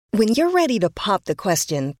When you're ready to pop the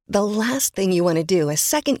question, the last thing you want to do is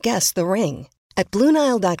second-guess the ring. At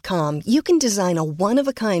BlueNile.com, you can design a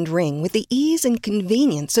one-of-a-kind ring with the ease and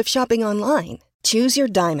convenience of shopping online. Choose your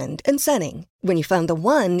diamond and setting. When you find the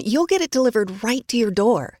one, you'll get it delivered right to your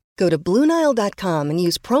door. Go to BlueNile.com and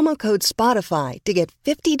use promo code SPOTIFY to get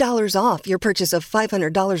 $50 off your purchase of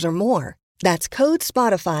 $500 or more. That's code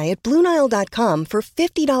SPOTIFY at BlueNile.com for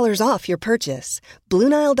 $50 off your purchase.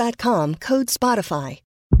 BlueNile.com, code SPOTIFY.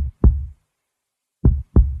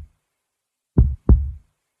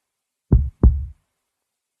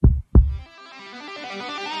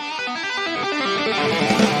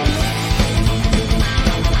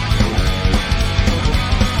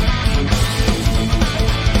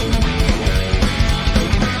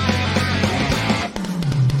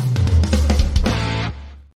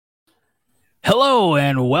 Hello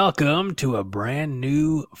and welcome to a brand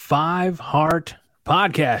new 5 Heart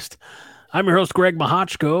podcast. I'm your host, Greg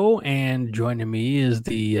Mahochko, and joining me is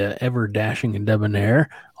the ever-dashing and debonair,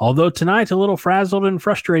 although tonight a little frazzled and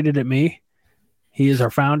frustrated at me. He is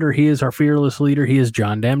our founder. He is our fearless leader. He is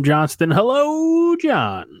John Dem Johnston. Hello,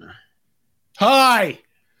 John. Hi.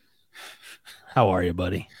 How are you,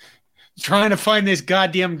 buddy? Trying to find this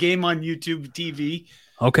goddamn game on YouTube TV.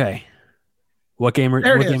 Okay. What game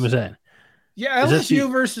is that? Yeah,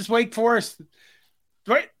 LSU versus Wake Forest.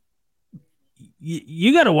 Right.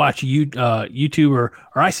 You got to watch YouTube or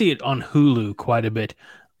I see it on Hulu quite a bit.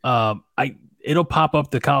 It'll pop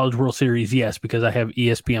up the College World Series, yes, because I have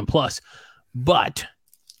ESPN Plus. But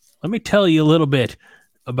let me tell you a little bit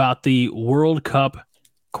about the World Cup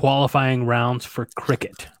qualifying rounds for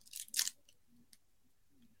cricket.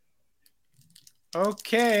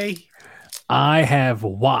 Okay. I have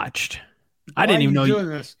watched. I didn't even know you doing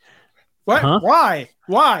this. What? Huh?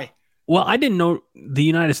 Why? Well, I didn't know the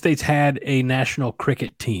United States had a national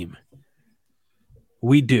cricket team.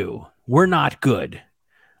 We do. We're not good.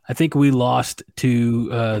 I think we lost to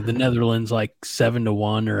the Netherlands like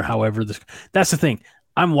 7-1 or however this. That's the thing.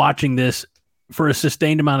 I'm watching this for a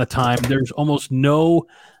sustained amount of time. There's almost no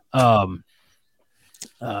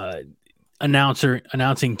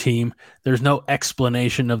announcing team. There's no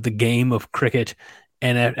explanation of the game of cricket.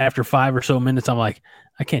 And after 5 or so minutes, I'm like,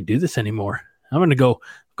 I can't do this anymore. I'm going to go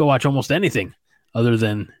watch almost anything other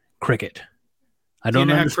than cricket. I don't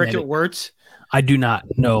know how cricket works. I do not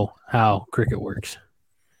know how cricket works.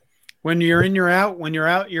 When you're in, you're out. When you're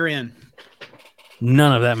out, you're in.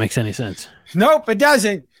 None of that makes any sense. Nope, it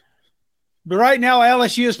doesn't. But right now,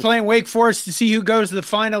 LSU is playing Wake Forest to see who goes to the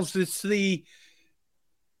finals. It's the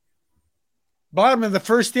bottom of the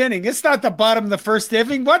first inning. It's not the bottom of the first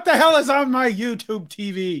inning. What the hell is on my YouTube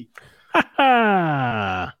TV?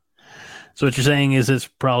 So what you're saying is it's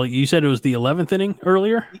probably, you said it was the 11th inning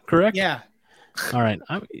earlier, correct? Yeah. All right.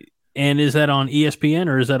 And is that on ESPN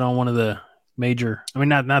or is that on one of the major, I mean,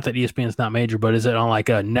 not that ESPN is not major, but is it on like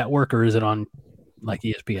a network or is it on like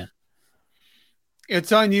ESPN?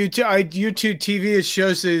 It's on YouTube. YouTube TV, it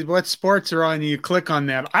shows what sports are on. And you click on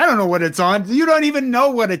that. I don't know what it's on. You don't even know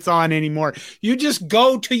what it's on anymore. You just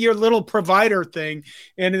go to your little provider thing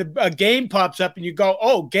and a game pops up and you go,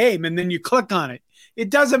 oh, game. And then you click on it. It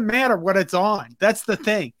doesn't matter what it's on. That's the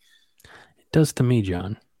thing. It does to me,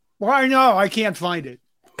 John. Well, I know. I can't find it.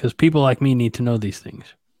 Because people like me need to know these things.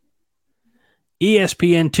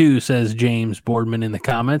 ESPN2 says James Boardman in the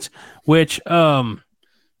comments, which I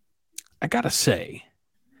gotta say,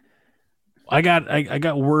 I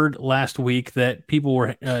got word last week that people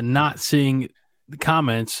were not seeing the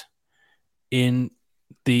comments in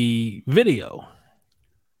the video.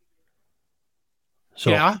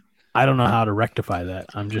 So yeah. I don't know how to rectify that.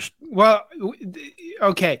 I'm just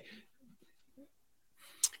okay.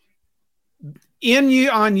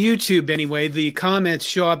 On YouTube anyway, the comments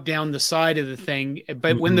show up down the side of the thing,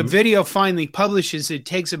 but when the video finally publishes, it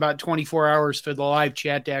takes about 24 hours for the live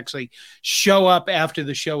chat to actually show up after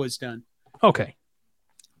the show is done. Okay.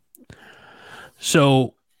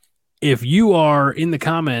 So if you are in the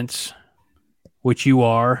comments, which you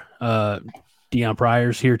are, Deion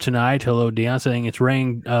Pryor's here tonight. Hello, Deion, saying it's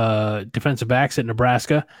raining defensive backs at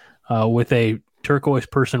Nebraska with a turquoise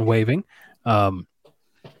person waving.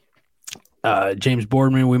 James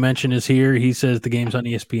Boardman, we mentioned, is here. He says the game's on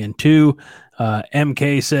ESPN2.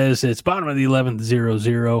 MK says it's bottom of the 11th,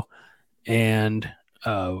 0-0. And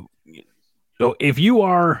so if you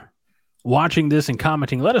are watching this and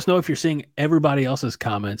commenting, let us know if you're seeing everybody else's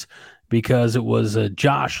comments, because it was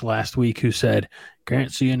Josh last week who said,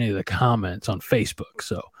 can't see any of the comments on Facebook.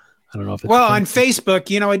 So I don't know if it's on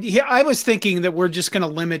Facebook, I was thinking that we're just going to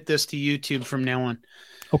limit this to YouTube from now on.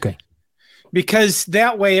 Okay. because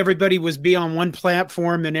that way everybody would be on one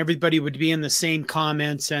platform and everybody would be in the same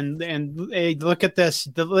comments. And hey, look at this.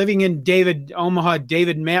 The living in Omaha,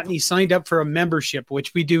 David Matney signed up for a membership,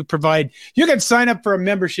 which we do provide. You can sign up for a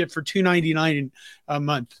membership for $299 a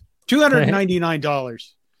month,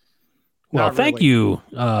 $299. Well, thank you.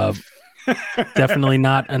 Definitely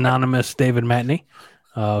not anonymous David Matney,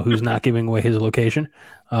 who's not giving away his location.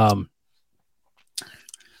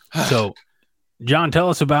 So, John, tell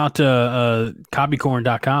us about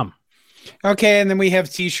copycorn.com. Okay, and then we have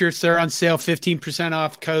T-shirts. They're on sale, 15%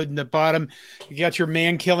 off code in the bottom. You got your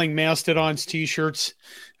man-killing mastodons T-shirts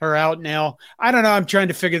are out now. I don't know. I'm trying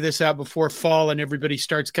to figure this out before fall and everybody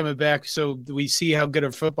starts coming back so we see how good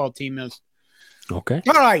our football team is. Okay.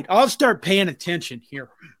 All right, I'll start paying attention here.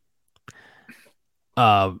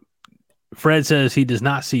 Fred says he does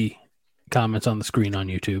not see comments on the screen on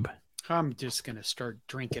YouTube. I'm just going to start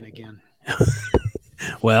drinking again.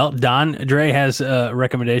 Well, Don Dre has a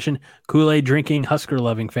recommendation: Kool-Aid drinking, Husker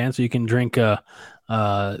loving fan, so you can drink the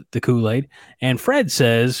Kool-Aid. And Fred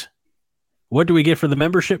says, "What do we get for the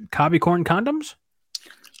membership? Copycorn condoms?"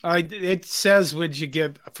 It says what you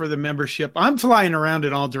get for the membership. I'm flying around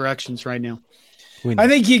in all directions right now. I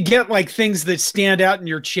think you get like things that stand out in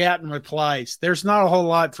your chat and replies. There's not a whole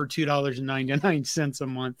lot for $2.99 a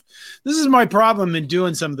month. This is my problem in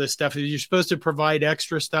doing some of this stuff. Is you're supposed to provide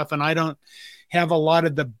extra stuff, and I don't have a lot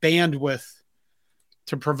of the bandwidth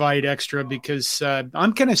to provide extra because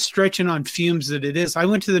I'm kind of stretching on fumes that it is. I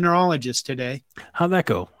went to the neurologist today. How'd that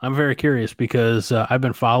go? I'm very curious because I've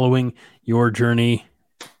been following your journey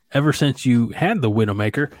ever since you had the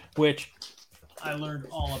Widowmaker, which I learned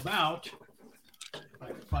all about. If I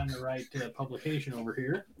can find the right publication over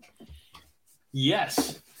here.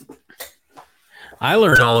 Yes. I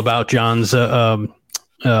learned all about John's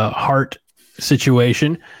heart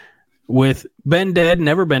situation with Been Dead,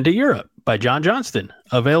 Never Been to Europe by John Johnston.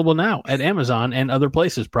 Available now at Amazon and other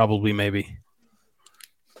places, probably, maybe.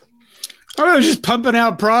 I was just pumping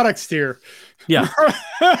out products here. Yeah.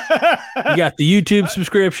 You got the YouTube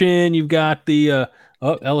subscription. You've got the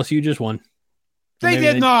LSU just won. They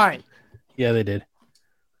did not. Yeah, they did.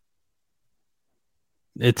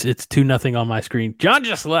 It's 2-0 on my screen. John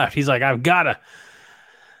just left. He's like, I've got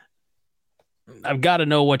to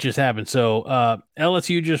know what just happened. So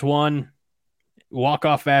LSU just won,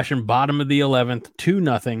 walk-off fashion, bottom of the 11th,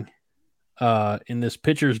 2-0 in this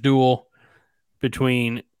pitcher's duel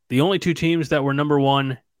between the only two teams that were number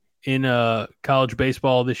one in college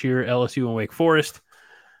baseball this year, LSU and Wake Forest.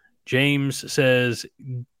 James says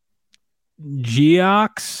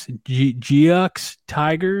Geox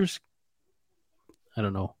Tigers. I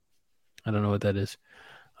don't know what that is.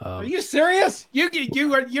 Are you serious?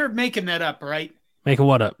 You're making that up, right? Making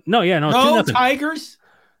what up? No, yeah, no, no Tigers.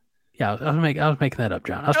 Yeah, I was making that up,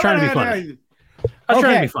 John. I was trying to be funny. I was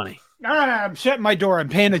trying to be funny. No, I'm shutting my door. I'm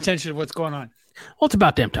paying attention to what's going on. Well, it's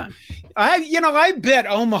about damn time. I bet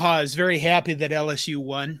Omaha is very happy that LSU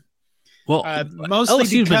won. Well,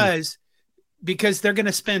 mostly because they're going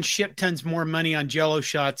to spend shit tons more money on Jello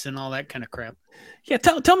shots and all that kind of crap. Yeah,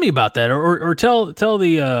 tell me about that, or tell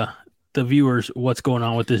the viewers what's going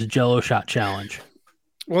on with this Jello shot challenge.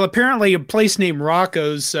 Well, apparently a place named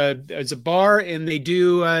Rocco's is a bar, and they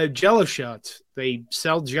do Jello shots. They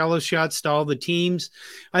sell Jello shots to all the teams.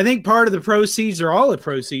 I think part of the proceeds, or all the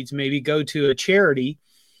proceeds, maybe go to a charity.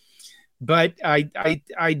 But I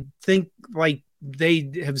think like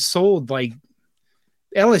they have sold like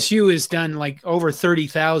LSU has done like over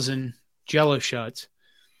 30,000 Jello shots.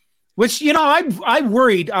 Which, I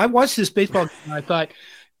worried. I watched this baseball game and I thought,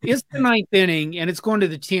 it's the 9th inning and it's going to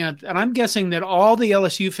the 10th. And I'm guessing that all the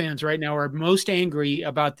LSU fans right now are most angry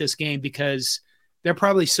about this game because they're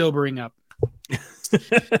probably sobering up.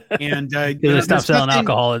 And they stop selling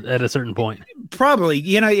alcohol at a certain point.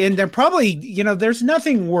 Probably, and they're probably, there's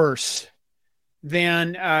nothing worse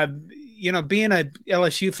than, being a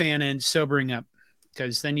LSU fan and sobering up,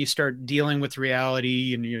 because then you start dealing with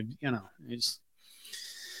reality and you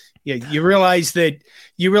realize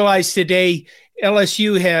today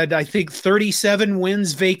LSU had, I think, 37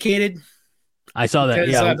 wins vacated. I saw that.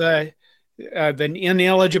 Because of an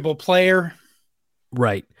ineligible player.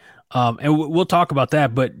 Right. And we'll talk about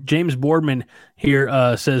that. But James Boardman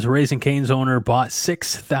here says Raising Cane's owner bought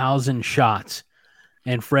 6,000 shots.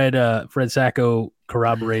 And Fred Sacco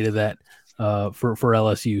corroborated that for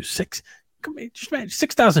LSU.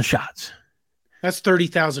 6,000 shots. That's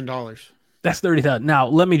 $30,000. That's $30,000. Now,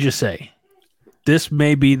 let me just say, this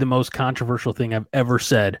may be the most controversial thing I've ever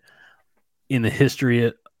said in the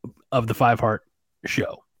history of the Five Heart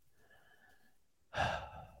show.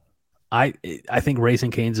 I think Raising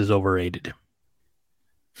Cane's is overrated.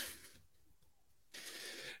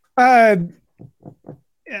 Uh,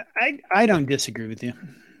 I don't disagree with you.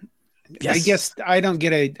 Yes. I guess I don't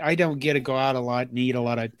get to go out a lot and eat a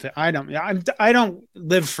lot of. I don't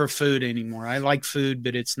live for food anymore. I like food,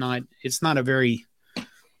 but it's not a very.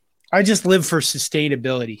 I just live for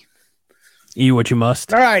sustainability. Eat what you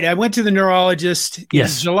must. All right, I went to the neurologist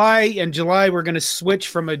Yes. in July. In July, we're going to switch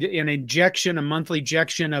from an injection, a monthly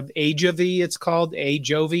injection of Ajovy. It's called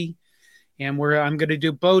Ajovy, and I'm going to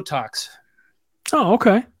do Botox. Oh,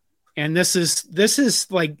 okay. And this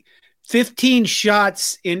is like 15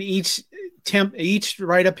 shots in each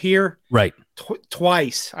right up here. Right.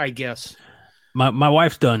 Twice, I guess. My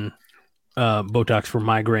wife's done Botox for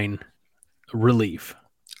migraine relief.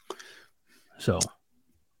 So,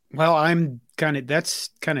 well, that's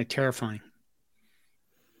kind of terrifying.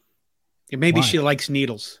 Maybe Why? she likes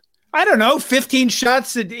needles. I don't know. 15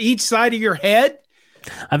 shots at each side of your head.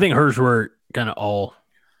 I think hers were kind of all.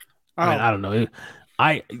 I mean, I don't know.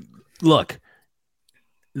 Look,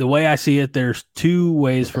 the way I see it, there's two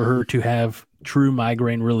ways for her to have true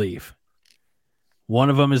migraine relief. One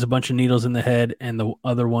of them is a bunch of needles in the head, and the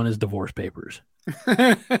other one is divorce papers.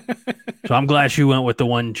 So I'm glad she went with the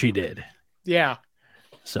one she did. Yeah.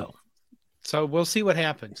 So we'll see what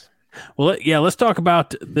happens. Well, yeah, let's talk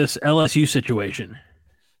about this LSU situation.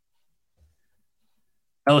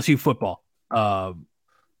 LSU football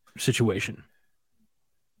situation.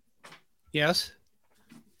 Yes.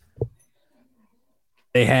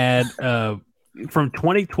 They had from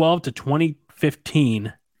 2012 to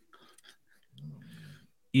 2015.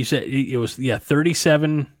 You said it was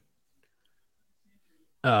 37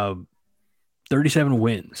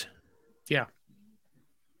 wins. Yeah.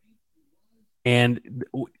 And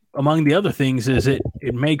among the other things is it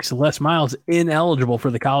makes Les Miles ineligible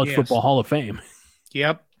for the College Football Hall of Fame.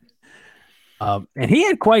 Yep. And he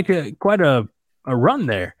had quite a run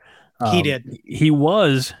there. He did.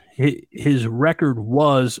 His record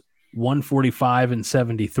was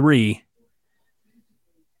 145-73,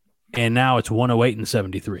 and now it's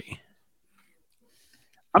 108-73.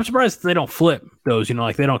 I'm surprised they don't flip those.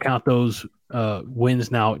 Like they don't count those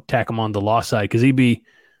wins now, tack them on the loss side, because he'd be,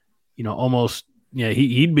 almost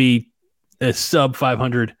he'd be a sub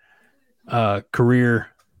 500 career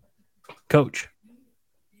coach.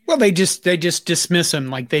 Well, they just dismiss him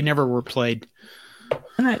like they never were played.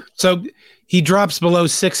 So he drops below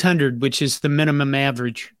 600, which is the minimum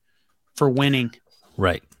average for winning.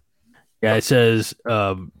 Right. Yeah, it says,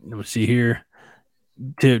 let's see here.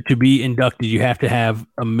 To be inducted, you have to have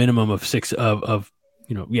a minimum of 600 or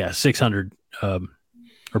 0.600,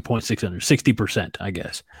 60%, I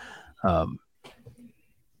guess.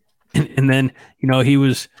 And then, he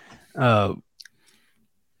was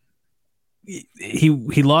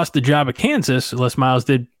he lost the job at Kansas, Les Miles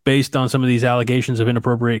did, based on some of these allegations of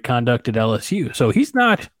inappropriate conduct at LSU. So he's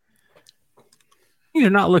not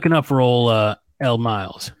looking up for old L.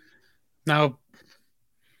 Miles. No.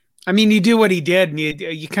 I mean, you do what he did, and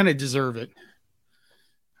you kind of deserve it.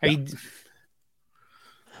 Yeah.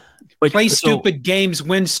 Play stupid games,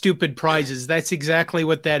 win stupid prizes. That's exactly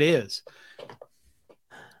what that is.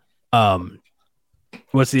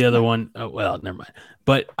 What's the other one? Oh, well, never mind.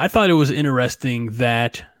 But I thought it was interesting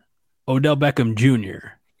that Odell Beckham Jr.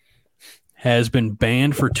 has been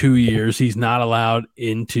banned for 2 years. He's not allowed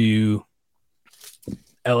into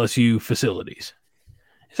LSU facilities.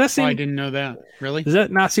 Does that seem? I didn't know that. Really? Does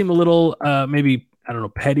that not seem a little maybe, I don't know,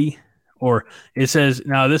 petty? Or it says,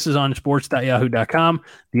 now this is on sports.yahoo.com.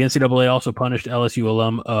 The NCAA also punished LSU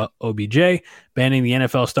alum OBJ, banning the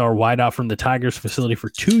NFL star wideout from the Tigers facility for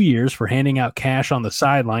 2 years for handing out cash on the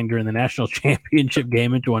sideline during the national championship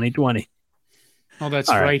game in 2020. Oh, that's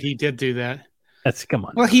right. He did do that. Come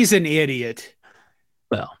on. Well, he's an idiot.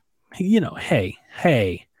 Well, hey,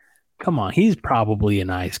 come on. He's probably a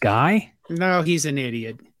nice guy. No, he's an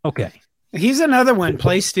idiot. Okay. He's another one.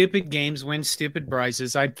 Play stupid games, win stupid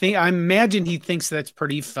prizes. I imagine he thinks that's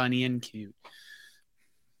pretty funny and cute.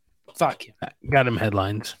 Fuck him. Got him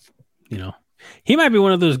headlines. He might be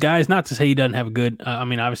one of those guys. Not to say he doesn't have a good.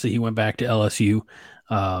 Obviously he went back to LSU,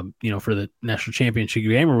 for the national championship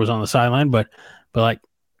game or was on the sideline. But like,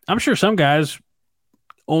 I'm sure some guys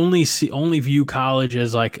only view college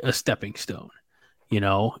as like a stepping stone.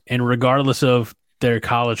 And regardless of their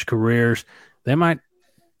college careers, they might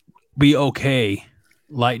be okay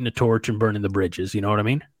lighting the torch and burning the bridges. You know what I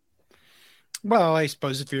mean? Well, I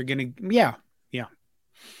suppose if you're going to, yeah.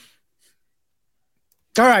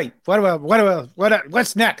 All right.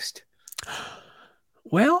 What's next?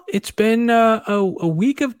 Well, it's been a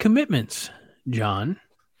week of commitments, John.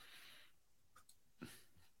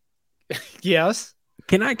 Yes.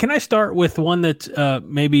 Can I start with one that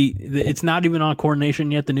maybe it's not even on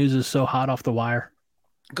Coordination yet? The news is so hot off the wire.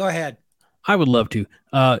 Go ahead. I would love to.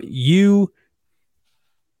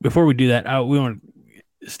 Before we do that,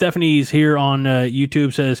 Stephanie's here on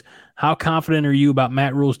YouTube says, how confident are you about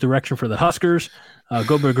Matt Rule's direction for the Huskers?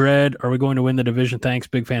 Go Big Red. Are we going to win the division? Thanks.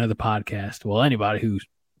 Big fan of the podcast. Well, anybody who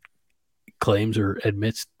claims or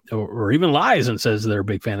admits or even lies and says they're a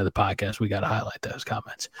big fan of the podcast, we got to highlight those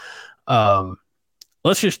comments.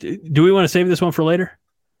 Do we want to save this one for later?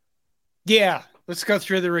 Yeah. Let's go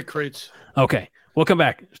through the recruits. Okay. We'll come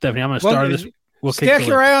back, Stephanie. I'm going to start this. We'll stick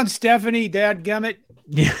around, Stephanie, dadgummit.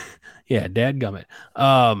 Yeah. Yeah, dadgummit.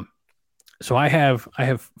 So I have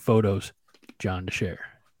photos, John, to share.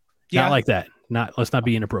 Yeah. Not like that. Let's not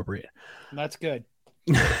be inappropriate. That's good.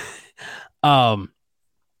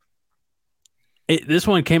 This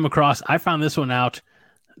one came across. I found this one out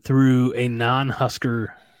through a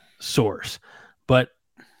non-Husker source, but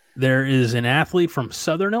there is an athlete from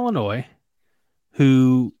Southern Illinois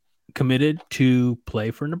who committed to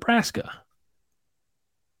play for Nebraska.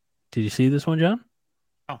 Did you see this one, John?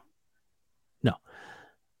 No.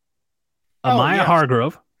 Amaya yes.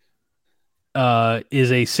 Hargrove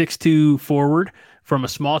is a 6'2" forward from a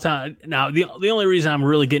small town. Now, the only reason I'm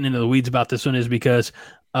really getting into the weeds about this one is because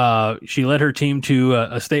she led her team to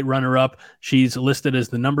a state runner-up. She's listed as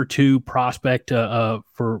the number 2 prospect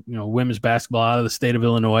for women's basketball out of the state of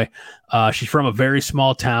Illinois. She's from a very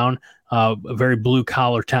small town, a very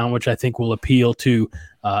blue-collar town, which I think will appeal to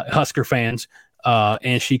Husker fans.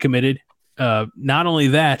 And she committed. Not only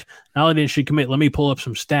did she commit, let me pull up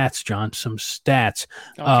some stats, John, some stats.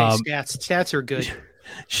 Okay, stats are good.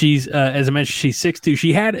 She's, as I mentioned, she's 6'2".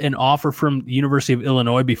 She had an offer from the University of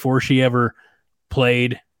Illinois before she ever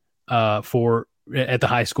played at the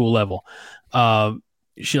high school level.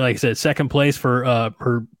 She, like I said, second place for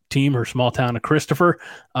her team, her small town of Christopher,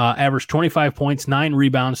 averaged 25 points, 9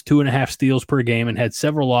 rebounds, 2.5 steals per game, and had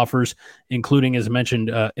several offers, including, as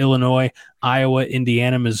mentioned, Illinois, Iowa,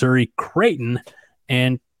 Indiana, Missouri, Creighton,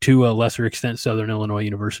 and to a lesser extent, Southern Illinois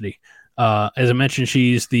University. As I mentioned,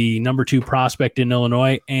 she's the number 2 prospect in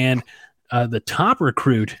Illinois and the top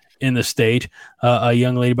recruit in the state, a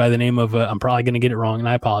young lady by the name of, I'm probably going to get it wrong, and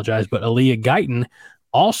I apologize, but Aaliyah Guyton,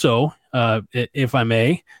 also, if I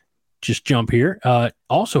may just jump here,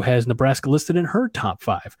 also has Nebraska listed in her top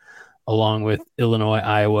 5, along with Illinois,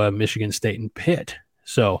 Iowa, Michigan State, and Pitt.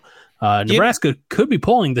 So Nebraska could be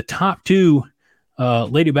pulling the top 2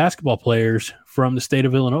 lady basketball players from the state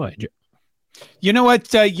of Illinois. You know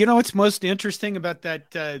what? What's most interesting about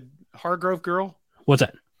that Hargrove girl? What's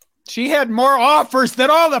that? She had more offers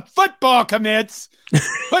than all the football commits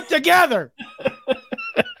put together.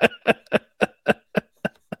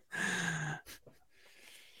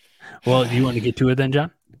 Well, do you want to get to it then,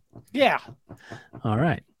 John? Yeah. All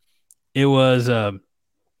right. It was a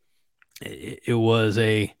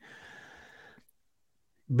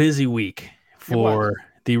busy week for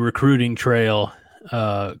the recruiting trail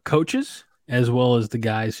coaches, as well as the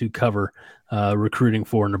guys who cover recruiting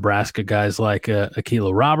for Nebraska, guys like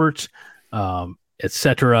Akila Roberts,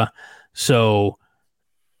 etc. So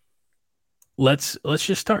let's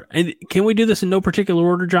just start. And can we do this in no particular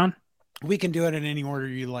order, John? We can do it in any order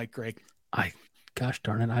you like, Greg. Gosh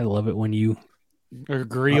darn it, I love it when you are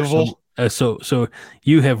agreeable. So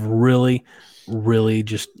you have really, really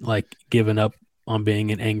just like given up on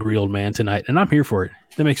being an angry old man tonight, and I'm here for it.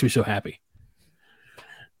 That makes me so happy.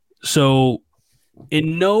 So,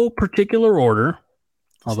 in no particular order,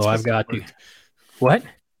 although I've got to. What?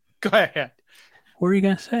 Go ahead. What are you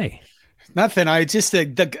gonna say? Nothing. I just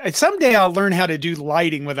someday I'll learn how to do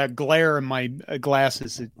lighting without glare in my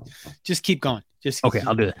glasses. Just keep going. Okay.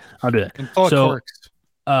 I'll do that. And full so, corks.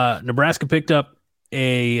 Nebraska picked up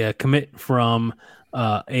a commit from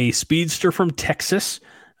a speedster from Texas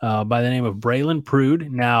by the name of Braylon Prude.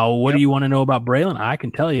 Now, what do you want to know about Braylon? I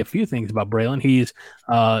can tell you a few things about Braylon. He's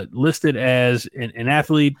listed as an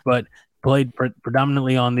athlete, but played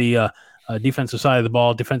predominantly on the defensive side of the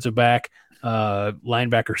ball, defensive back,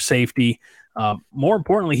 linebacker, safety. More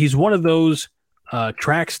importantly, he's one of those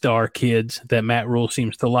track star kids that Matt Rule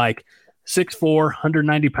seems to like. 6'4",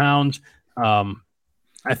 190 pounds. I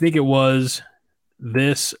think it was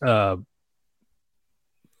this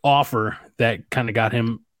offer that kind of got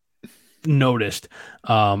him noticed.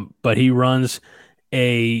 But he runs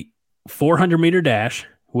a 400-meter dash,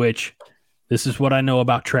 which this is what I know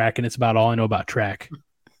about track, and it's about all I know about track.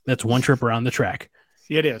 That's one trip around the track.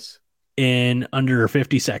 It is. In under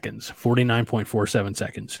 50 seconds, 49.47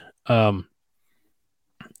 seconds. And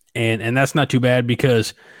that's not too bad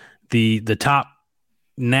because the top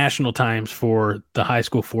national times for the high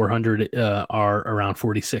school 400 are around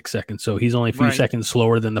 46 seconds. So he's only a few seconds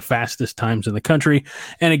slower than the fastest times in the country.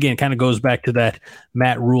 And again, kind of goes back to that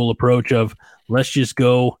Matt Rule approach of let's just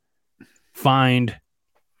go find,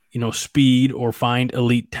 speed or find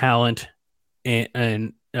elite talent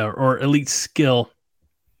and or elite skill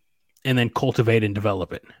and then cultivate and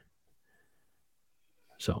develop it.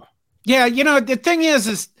 So, yeah, the thing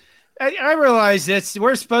is I realize this.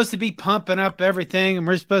 We're supposed to be pumping up everything, and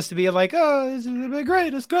we're supposed to be like, "Oh, this is the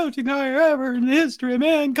greatest coaching hire ever in the history of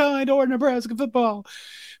mankind or Nebraska football."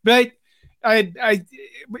 But the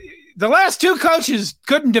last two coaches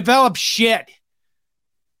couldn't develop shit.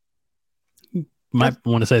 Might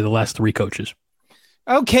want to say the last three coaches.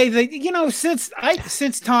 Okay,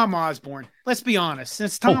 since Tom Osborne, let's be honest,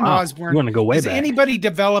 since Tom Osborne, you want to go way has back. Anybody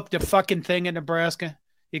developed a fucking thing in Nebraska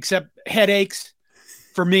except headaches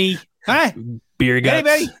for me? Huh? Beer guts.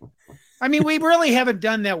 Anybody? I mean, we really haven't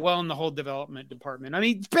done that well in the whole development department. I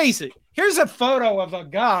mean, face it. Here's a photo of a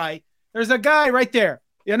guy. There's a guy right there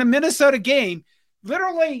in a Minnesota game,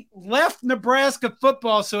 literally left Nebraska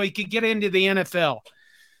football so he could get into the NFL.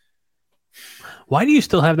 Why do you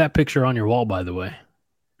still have that picture on your wall, by the way?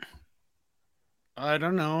 I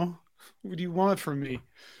don't know. What do you want from me?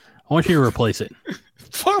 I want you to replace it.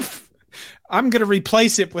 I'm going to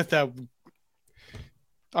replace it with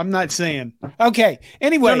I'm not saying. Okay.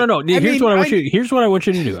 Anyway. No. Here's what I want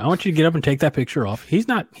you to do. I want you to get up and take that picture off. He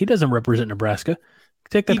doesn't represent Nebraska.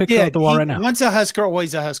 Take that picture off the wall right now. Once a Husker,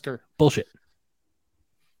 always a Husker. Bullshit.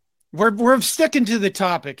 We're sticking to the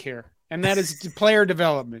topic here, and that is player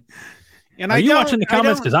development. And Are you watching the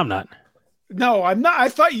comments? Because I'm not. No, I'm not. I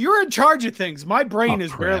thought you were in charge of things. My brain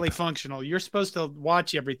is barely functional. You're supposed to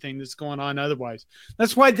watch everything that's going on otherwise.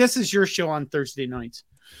 That's why this is your show on Thursday nights.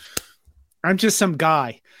 I'm just some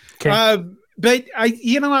guy. Okay. But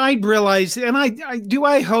I realize, and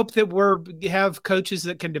I hope that we have coaches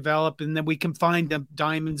that can develop and that we can find the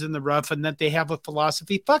diamonds in the rough and that they have a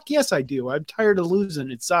philosophy. Fuck yes, I do. I'm tired of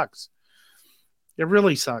losing. It sucks. It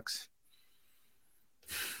really sucks.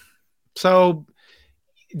 So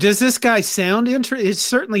does this guy sound interesting? It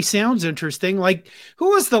certainly sounds interesting. Like,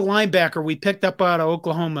 who was the linebacker we picked up out of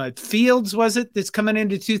Oklahoma? Fields, was it? That's coming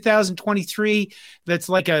into 2023. That's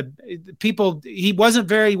like he wasn't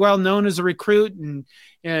very well known as a recruit,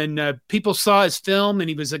 and people saw his film, and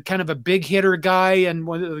he was a kind of a big hitter guy and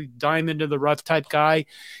one of the diamond of the rough type guy.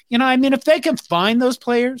 If they can find those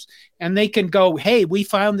players and they can go, hey, we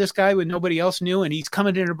found this guy when nobody else knew, and he's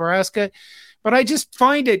coming to Nebraska. But I just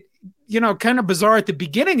find it, kind of bizarre. At the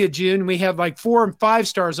beginning of June, we have like 4 and 5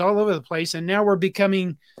 stars all over the place. And now we're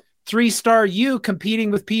becoming 3-star U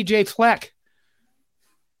competing with PJ Fleck.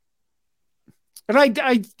 But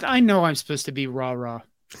I know I'm supposed to be rah-rah.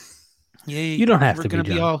 Yeah, you don't have to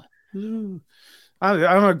be all. I'm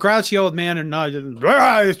a grouchy old man and not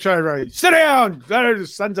just, sit down,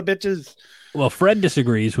 sons of bitches. Well, Fred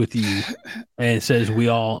disagrees with you and says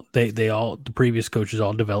the previous coaches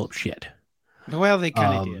all developed shit. Well, they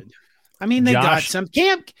kind of did. I mean, they got some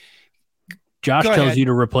camp. Josh tells you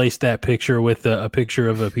to replace that picture with a picture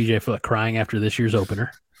of a PJ Fleck crying after this year's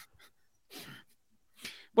opener.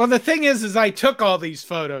 Well, the thing is I took all these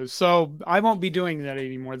photos, so I won't be doing that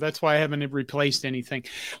anymore. That's why I haven't replaced anything.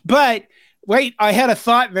 But wait, I had a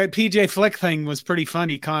thought that PJ Fleck thing was pretty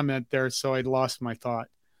funny comment there, so I lost my thought.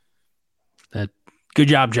 Good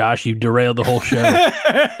job, Josh. You derailed the whole show.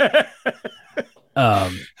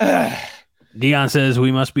 Dion says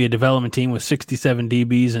we must be a development team with 67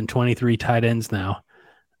 DBs and 23 tight ends now.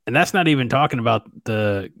 And that's not even talking about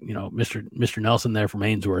the, Mr. Nelson there from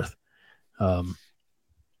Ainsworth.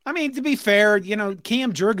 I mean, to be fair,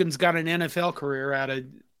 Cam Jurgens got an NFL career out of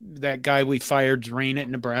that guy we fired, Rain at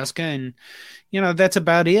Nebraska. And, that's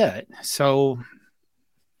about it. So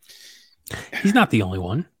he's not the only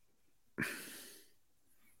one.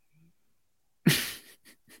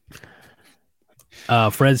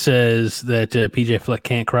 Fred says that PJ Fleck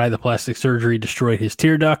can't cry. The plastic surgery destroyed his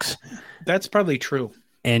tear ducts. That's probably true.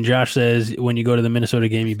 And Josh says when you go to the Minnesota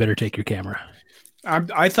game, you better take your camera.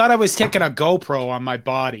 I thought I was taking a GoPro on my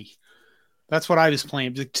body. That's what I was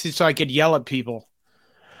playing, so I could yell at people.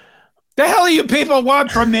 The hell do you people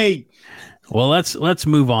want from me? Well, let's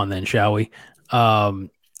move on then, shall we?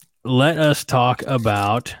 Let us talk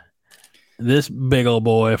about this big old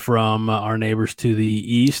boy from our neighbors to the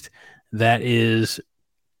east. That is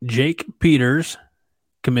Jake Peters,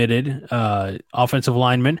 committed offensive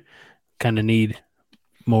lineman. Kind of need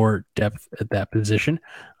more depth at that position.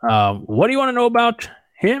 What do you want to know about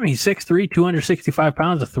him? He's 6'3", 265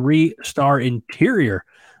 pounds, a 3-star interior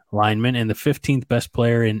lineman, and the 15th best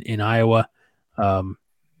player in Iowa,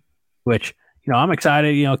 which, I'm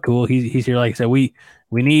excited. Cool. He's here. Like I said, we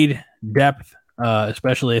need depth,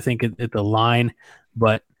 especially I think at the line.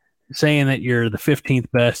 But saying that you're the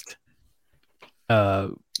 15th best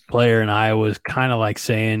player in Iowa is kind of like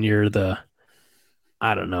saying you're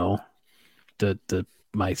I don't know,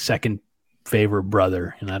 my second favorite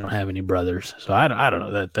brother, and I don't have any brothers, so I don't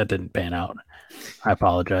know. That didn't pan out. I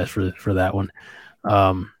apologize for that one.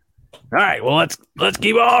 All right, well let's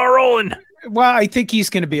keep on rolling. Well, I think he's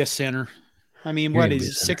going to be a center. I mean, what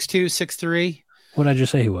is 6'2", 6'3"? What did I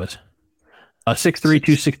just say he was? 6'3",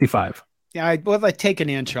 265. Yeah, I take an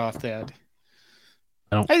inch off that.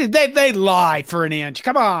 They lie for an inch.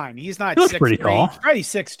 Come on, he's not. He looks pretty tall. He's probably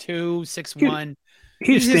 6'2", 6'1".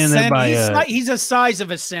 He's standing there by. He's the size of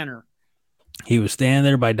a center. He was standing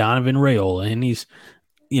there by Donovan Raiola, and he's,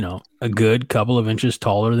 a good couple of inches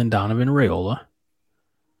taller than Donovan Raiola,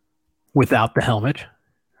 without the helmet,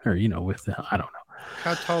 or with the I don't know.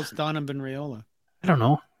 How tall is Donovan Raiola? I don't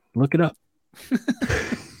know. Look it up.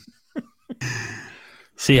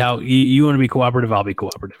 See how you want to be cooperative. I'll be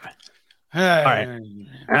cooperative. All right.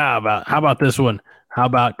 How about this one? How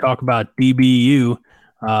about talk about DBU?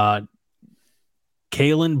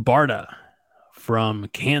 Kalen Barta from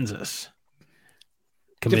Kansas.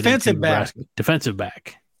 Defensive back. Defensive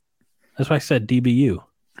back. That's why I said DBU.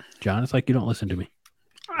 John, it's like you don't listen to me.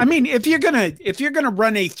 I mean, if you're gonna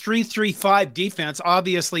run a 3-3-5 defense,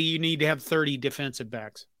 obviously you need to have 30 defensive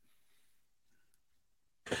backs.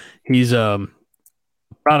 He's a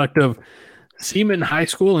product of Seaman High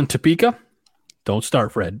School in Topeka. Don't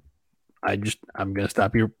start, Fred. I'm going to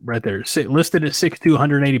stop you right there. Listed at 6'2",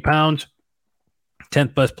 180 pounds.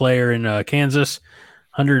 10th best player in Kansas.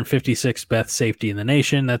 156th best safety in the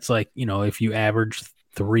nation. That's like, if you average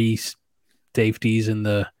 3 safeties in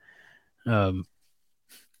the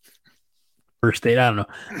first state. I don't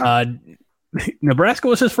know. Nebraska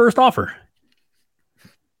was his first offer.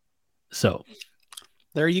 So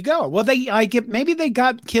there you go. Well, maybe they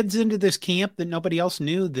got kids into this camp that nobody else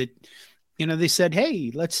knew that, they said,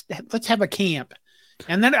 hey, let's have a camp.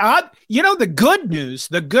 And then, the good news,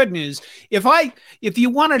 if you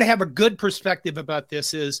wanted to have a good perspective about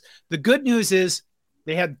this is the good news is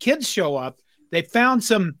they had kids show up. They found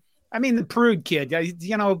the Prude kid,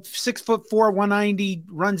 6'4", 190,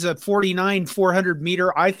 runs a 49, 400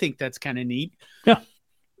 meter. I think that's kind of neat. Yeah.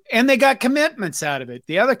 And they got commitments out of it.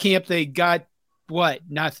 The other camp, they got what?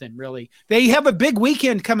 Nothing really. They have a big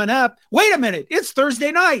weekend coming up. Wait a minute. It's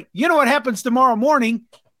Thursday night. You know what happens tomorrow morning?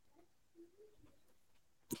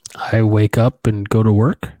 I wake up and go to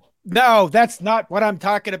work? No, that's not what I'm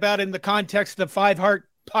talking about in the context of the Five Heart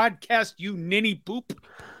podcast, you ninny poop.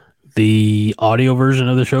 The audio version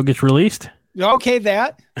of the show gets released? Okay,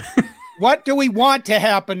 that. What do we want to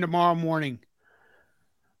happen tomorrow morning?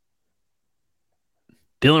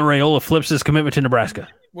 Dylan Raiola flips his commitment to Nebraska.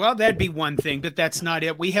 Well, that'd be one thing, but that's not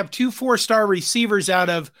it. We have 2 4-star receivers out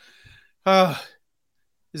of,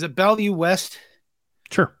 is it Bellevue West?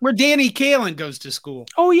 Sure. Where Danny Kalen goes to school.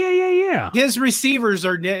 Oh, yeah. His receivers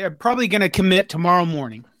are probably going to commit tomorrow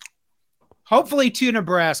morning. Hopefully to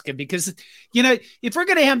Nebraska, because, if we're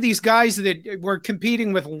going to have these guys that were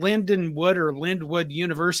competing with Lindwood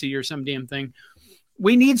University or some damn thing,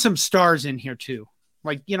 we need some stars in here too.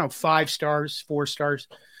 Like, 5 stars, 4 stars.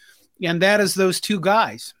 And that is those 2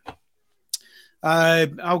 guys.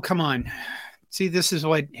 Come on. See, this is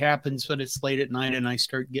what happens when it's late at night and I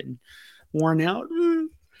start getting worn out.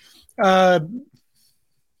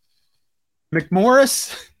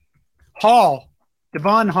 McMorris, Hall,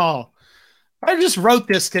 Devon Hall. I just wrote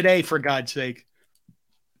this today, for God's sake.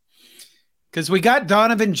 Because we got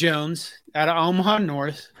Donovan Jones out of Omaha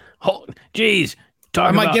North. Oh, geez.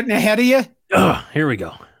 Am I getting ahead of you? Here we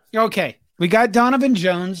go. Okay. We got Donovan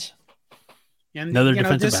Jones. And another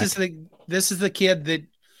defensive back. This is the kid that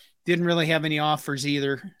didn't really have any offers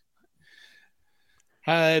either.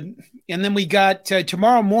 And then we got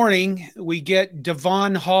tomorrow morning, we get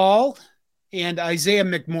Devon Hall and Isaiah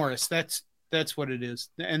McMorris. That's what it is.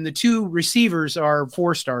 And the 2 receivers are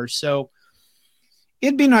 4 stars. So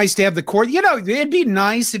it'd be nice to have the court. It'd be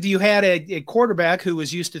nice if you had a quarterback who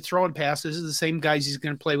was used to throwing passes, the same guys he's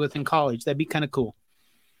going to play with in college. That'd be kind of cool.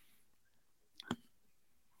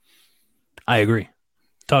 I agree.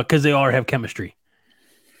 Because they all have chemistry.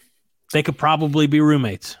 They could probably be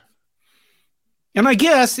roommates. And I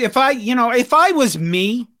guess if I was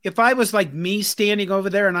like me standing over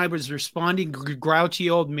there and I was responding grouchy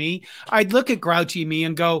old me, I'd look at grouchy me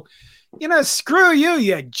and go, screw you,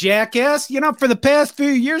 you jackass. For the past few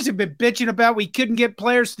years, you've been bitching about we couldn't get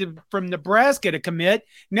players from Nebraska to commit.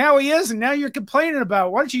 Now he is, and now you're complaining about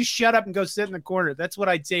it. Why don't you shut up and go sit in the corner? That's what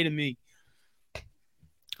I'd say to me.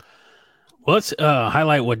 Well, let's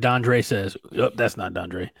highlight what Dondre says. Oh, that's not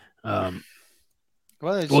Dondre.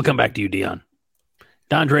 We'll come back to you, Dion.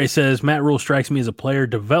 Dondre says, Matt Rule strikes me as a player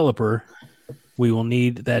developer. We will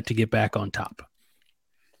need that to get back on top.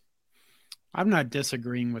 I'm not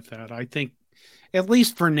disagreeing with that. I think, at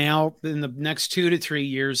least for now, in the next 2 to 3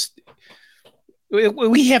 years,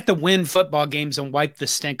 we have to win football games and wipe the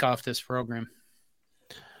stink off this program.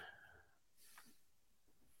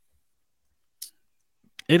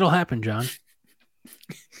 It'll happen, John.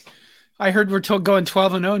 I heard we're going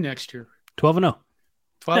 12-0 next year. 12-0.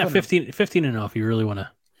 12 yeah, 15-0 if you really want to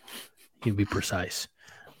be precise.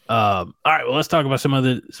 All right, well, let's talk about some of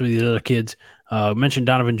these other kids. Mentioned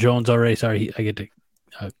Donovan Jones already. Sorry, I get to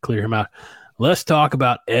clear him out. Let's talk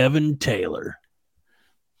about Evan Taylor.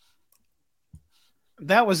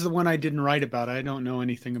 That was the one I didn't write about. I don't know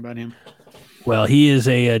anything about him. Well, he is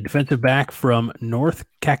a defensive back from North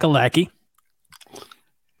Kakalaki.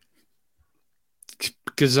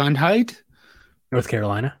 Gesundheit? North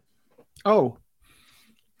Carolina. Oh.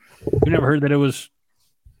 You never heard that it was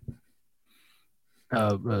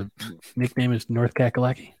nickname is North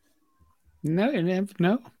Kakalaki? No.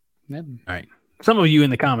 Never. All right. Some of you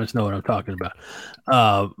in the comments know what I'm talking about.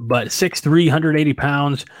 But 6'3", 180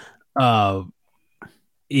 pounds.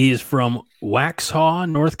 He is from Waxhaw,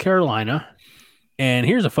 North Carolina. And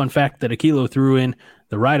here's a fun fact that Akilo threw in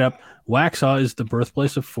the write-up. Waxhaw is the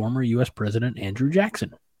birthplace of former U.S. President Andrew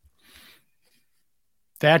Jackson.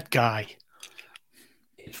 That guy.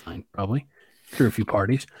 He's fine, probably. Threw a few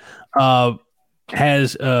parties.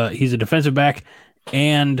 He's a defensive back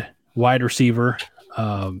and wide receiver.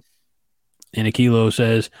 And Akilo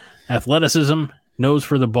says athleticism, nose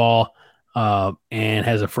for the ball, and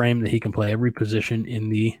has a frame that he can play every position in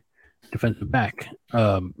the defensive back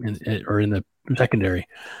or in the secondary.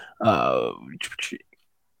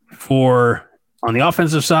 On the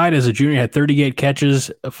offensive side, as a junior, had 38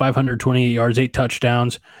 catches, 528 yards, 8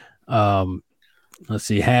 touchdowns. Let's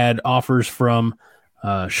see, had offers from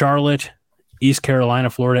Charlotte, East Carolina,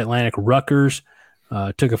 Florida Atlantic, Rutgers.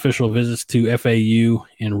 Took official visits to FAU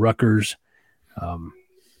and Rutgers.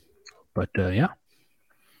 Yeah,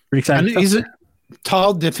 pretty exciting. He's a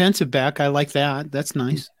tall defensive back. I like that. That's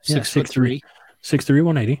nice. 6'3". 6'3",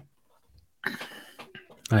 180.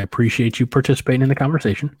 I appreciate you participating in the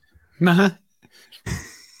conversation. Uh-huh.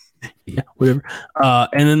 Yeah, whatever.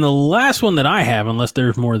 And then the last one that I have, unless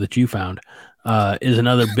there's more that you found, is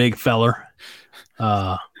another big feller.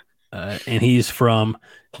 And he's from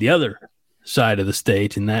the other side of the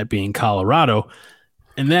state, and that being Colorado.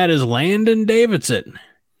 And that is Landon Davidson.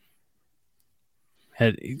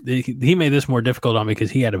 He made this more difficult on me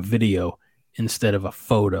because he had a video instead of a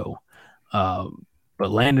photo. But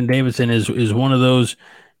Landon Davidson is one of those.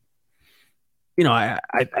 You know, I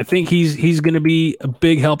think he's going to be a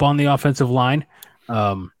big help on the offensive line.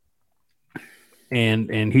 And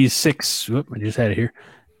he's 6'5",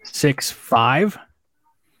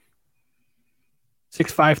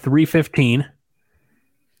 315.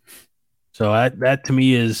 So that to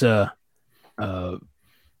me is I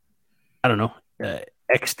don't know,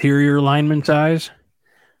 exterior lineman size.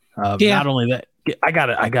 Yeah. Not only that, I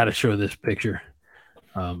gotta show this picture.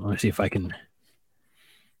 Let me see if I can.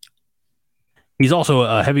 He's also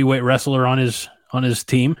a heavyweight wrestler on his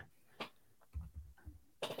team.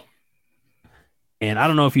 And I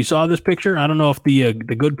don't know if you saw this picture. I don't know if the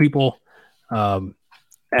good people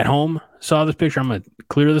at home saw this picture. I'm going to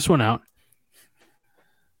clear this one out.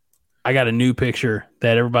 I got a new picture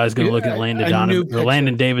that everybody's going to look at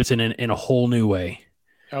Landon Davidson in a whole new way.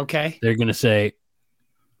 Okay. They're going to say,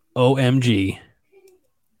 OMG.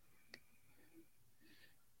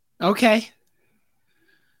 Okay.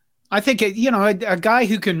 I think, a guy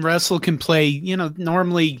who can wrestle can play,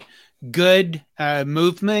 normally good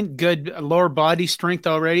movement, good lower body strength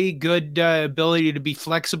already, good ability to be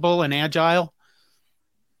flexible and agile.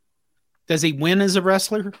 Does he win as a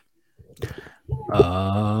wrestler?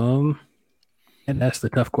 And that's the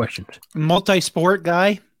tough questions. Multi-sport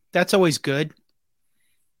guy. That's always good.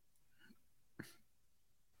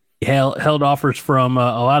 He held offers from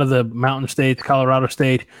a lot of the mountain states, Colorado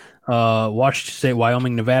State, Washington State,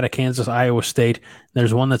 Wyoming, Nevada, Kansas, Iowa State.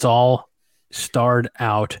 There's one that's all starred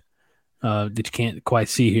out that you can't quite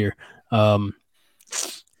see here. Trying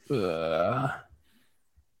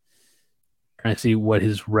to see what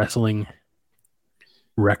his wrestling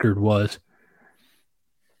record was.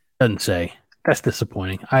 Doesn't say. That's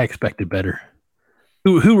disappointing. I expected better.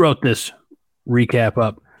 Who wrote this recap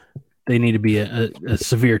up? They need to be a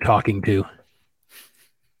severe talking to.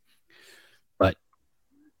 But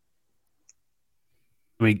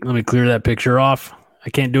let me clear that picture off. I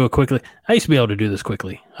can't do it quickly. I used to be able to do this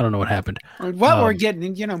quickly. I don't know what happened. Well,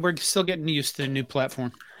 we're still getting used to the new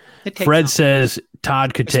platform. Fred says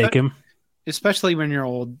Todd could take him. Especially when you're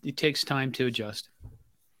old. It takes time to adjust.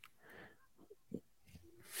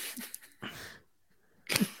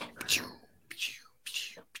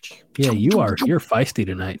 Yeah, you're feisty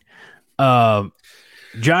tonight.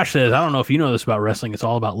 Josh says, I don't know if you know this about wrestling. It's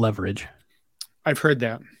all about leverage. I've heard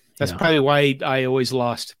that. That's probably why I always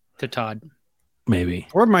lost to Todd. Maybe.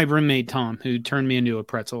 Or my roommate, Tom, who turned me into a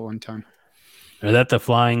pretzel one time. Are that the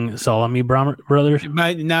Flying Salami brothers?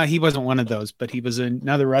 No, he wasn't one of those, but he was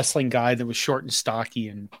another wrestling guy that was short and stocky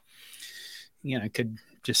and, could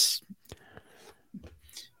just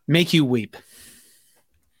make you weep.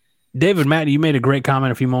 David, Matt, you made a great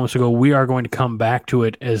comment a few moments ago. We are going to come back to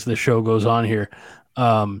it as the show goes on here.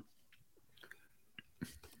 And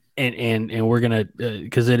we're going to,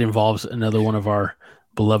 because it involves another one of our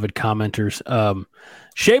beloved commenters.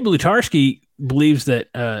 Shea Blutarski believes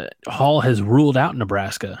that Hall has ruled out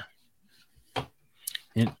Nebraska.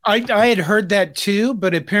 And I had heard that too,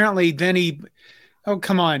 but apparently then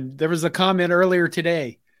come on. There was a comment earlier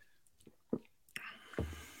today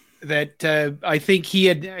that I think he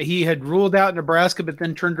had ruled out Nebraska, but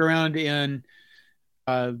then turned around and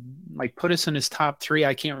put us in his top 3.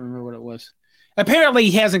 I can't remember what it was. Apparently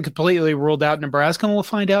he hasn't completely ruled out Nebraska, and we'll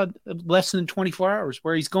find out less than 24 hours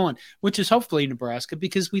where he's going, which is hopefully Nebraska,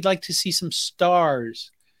 because we'd like to see some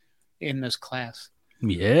stars in this class.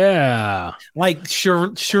 Yeah. Like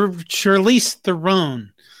Charlize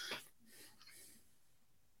Theron.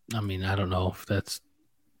 I mean, I don't know if that's,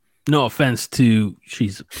 no offense to,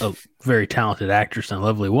 she's a very talented actress and a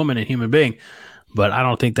lovely woman and human being, but I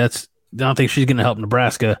don't think she's going to help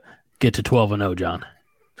Nebraska get to 12-0, John.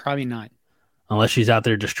 Probably not. Unless she's out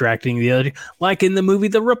there distracting the other, like in the movie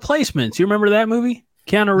The Replacements. You remember that movie?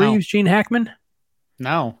 Keanu Reeves, Gene Hackman?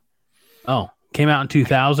 No. Oh, came out in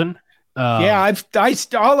 2000. Yeah, a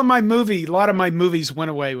lot of my movies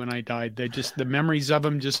went away when I died. The memories of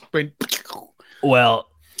them just went. Well,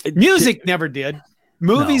 music never did.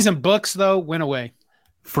 Movies and books, though, went away.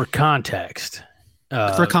 For context,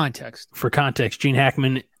 Gene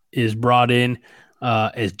Hackman is brought in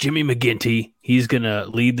as Jimmy McGinty. He's going to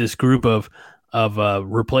lead this group of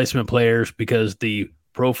replacement players because the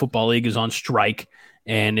Pro Football League is on strike,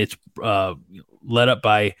 and it's led up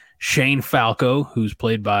by Shane Falco, who's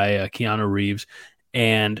played by Keanu Reeves,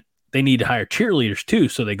 and they need to hire cheerleaders too.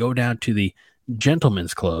 So they go down to the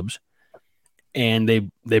gentlemen's clubs, and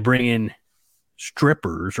they bring in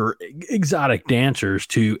strippers or exotic dancers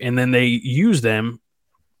and then they use them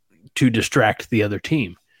to distract the other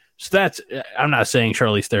team. So I'm not saying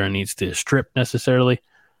Charlize Theron needs to strip necessarily.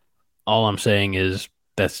 All I'm saying is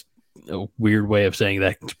that's a weird way of saying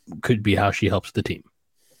that could be how she helps the team.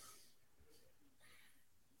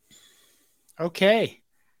 Okay.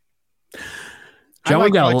 John,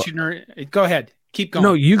 Go ahead. Keep going.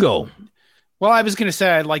 No, you go. Well, I was going to say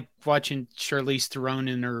I like watching Charlize Theron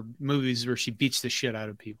in her movies where she beats the shit out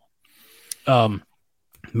of people.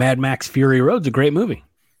 Mad Max Fury Road's a great movie.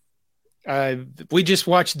 We just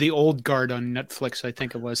watched The Old Guard on Netflix, I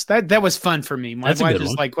think it was. That was fun for me. My wife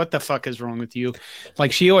was like, what the fuck is wrong with you?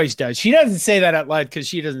 Like she always does. She doesn't say that out loud because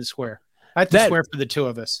she doesn't swear. I have to swear for the two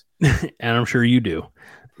of us. And I'm sure you do.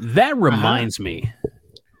 That reminds me,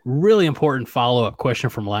 really important follow-up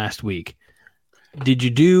question from last week. Did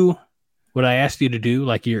you do what I asked you to do,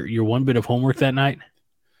 like your one bit of homework that night?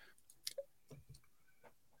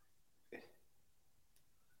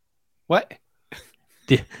 What?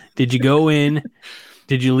 Did you go in?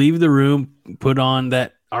 Did you leave the room? Put on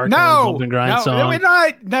that Bump and Grind song?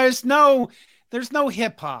 No, there's no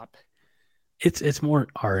hip hop. It's more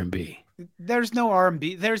R&B. There's no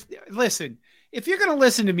R&B. Listen. If you're going to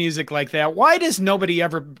listen to music like that, why does nobody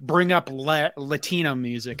ever bring up Latino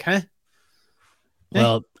music, huh?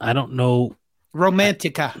 Well, I don't know.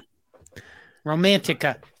 Romantica.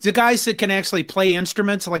 The guys that can actually play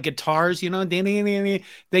instruments like guitars, they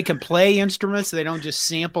can play instruments. They don't just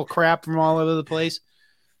sample crap from all over the place.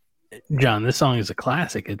 John, this song is a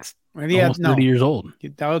classic. It's almost 30 years old.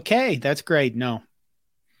 Okay, that's great. No.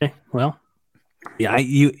 Okay, well, yeah,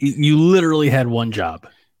 you literally had one job.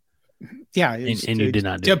 Yeah, and you did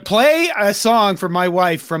not do to play a song for my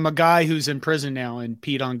wife from a guy who's in prison now and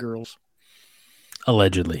peed on girls.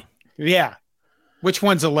 Allegedly. Yeah. Which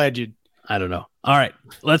one's alleged? I don't know. All right,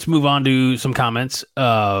 let's move on to some comments.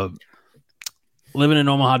 Living in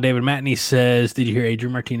Omaha, David Matney says, did you hear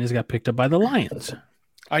Adrian Martinez got picked up by the Lions?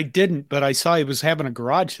 I didn't, but I saw he was having a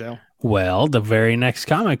garage sale. Well, the very next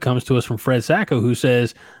comment comes to us from Fred Sacco, who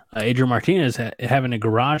says Adrian Martinez having a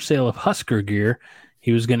garage sale of Husker gear.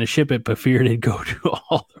 He was going to ship it, but feared it'd go to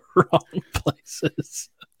all the wrong places.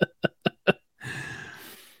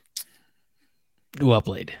 Well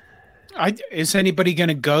played. Is anybody going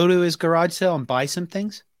to go to his garage sale and buy some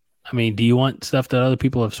things? I mean, do you want stuff that other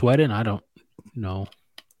people have sweat in? I don't know.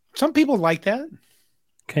 Some people like that.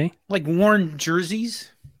 Okay. Like worn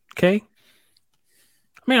jerseys. Okay.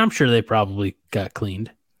 I mean, I'm sure they probably got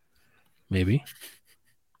cleaned. Maybe.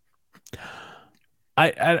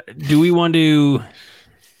 Do we want to...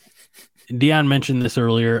 Deion mentioned this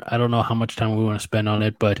earlier. I don't know how much time we want to spend on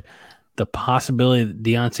it, but the possibility that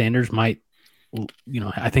Deion Sanders might,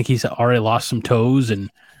 I think he's already lost some toes and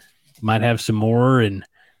might have some more. And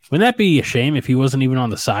wouldn't that be a shame if he wasn't even on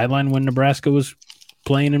the sideline when Nebraska was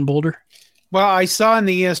playing in Boulder? Well, I saw in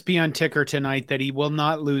the ESPN ticker tonight that he will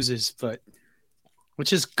not lose his foot,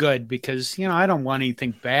 which is good because, I don't want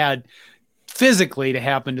anything bad physically to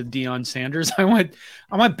happen to Deion Sanders. I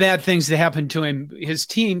want bad things to happen to him, his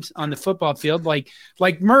teams on the football field, like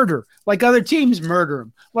murder, like other teams murder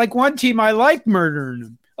him. Like one team I like murdering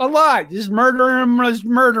him a lot. Just murder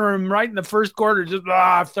him right in the first quarter. Just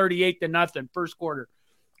 38-0 first quarter.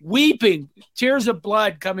 Weeping, tears of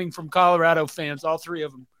blood coming from Colorado fans, all three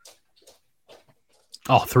of them.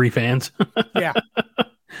 All three fans? Yeah.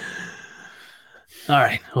 All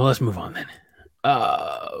right. Well, let's move on then.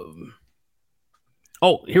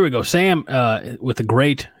 Here we go. Sam with a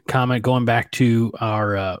great comment going back to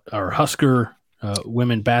our Husker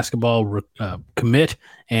women basketball commit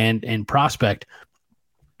and prospect.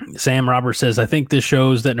 Sam Roberts says, I think this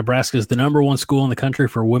shows that Nebraska is the number one school in the country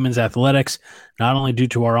for women's athletics, not only due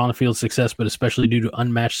to our on-the-field success, but especially due to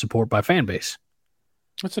unmatched support by fan base.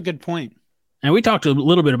 That's a good point. And we talked a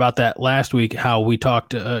little bit about that last week, how we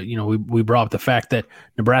talked, we brought up the fact that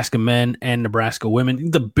Nebraska men and Nebraska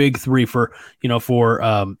women, the big three for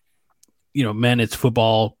men, it's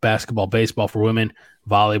football, basketball, baseball. For women,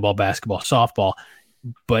 volleyball, basketball, softball.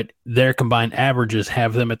 But their combined averages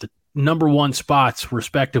have them at the number one spots,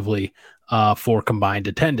 respectively, for combined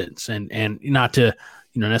attendance. And not to,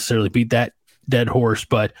 necessarily beat that dead horse,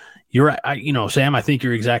 but you're right. Sam, I think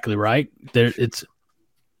you're exactly right. It's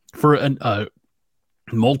for a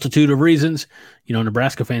multitude of reasons.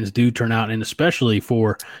 Nebraska fans do turn out, and especially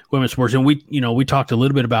for women's sports. And we talked a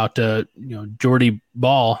little bit about Jordy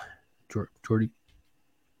Ball,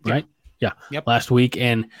 right? Yeah. Yep. Last week,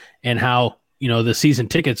 and how the season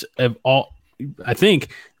tickets have I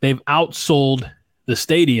think they've outsold the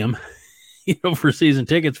stadium, for season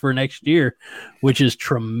tickets for next year, which is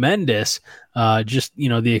tremendous. Just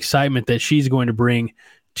the excitement that she's going to bring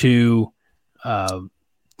to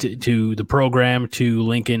the program, to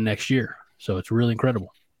Lincoln next year. So it's really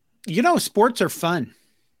incredible. Sports are fun.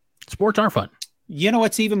 Sports are fun. You know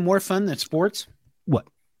what's even more fun than sports? What?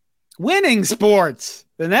 Winning sports.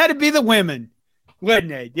 Then that'd be the women,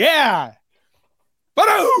 wouldn't it? Yeah.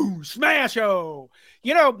 Ba-doo! Smash-o!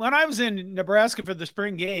 When I was in Nebraska for the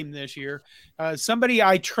spring game this year, somebody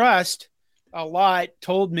I trust a lot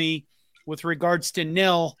told me with regards to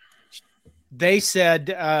nil, they said,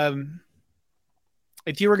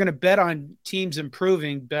 if you were going to bet on teams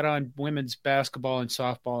improving, bet on women's basketball and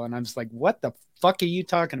softball. And I was like, what the fuck are you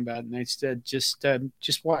talking about? And they said, just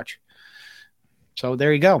watch. So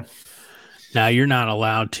there you go. Now you're not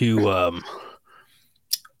allowed to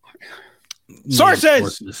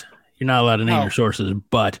sources. You're not allowed to name your sources,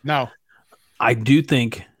 but no, I do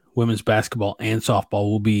think women's basketball and softball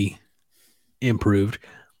will be improved.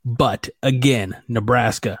 But again,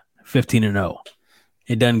 Nebraska 15-0.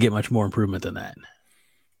 It doesn't get much more improvement than that.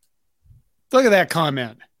 Look at that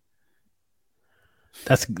comment.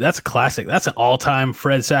 That's a classic. That's an all-time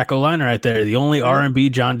Fred Sacco line right there. The only R&B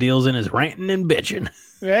John deals in is ranting and bitching.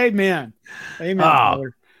 Amen. Oh,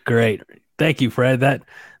 brother. Great. Thank you, Fred.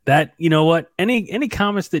 That you know what? Any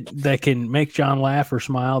comments that can make John laugh or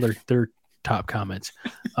smile, they're top comments.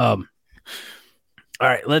 All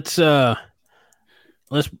right, let's go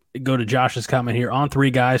to Josh's comment here. On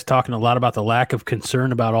three guys talking a lot about the lack of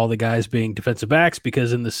concern about all the guys being defensive backs,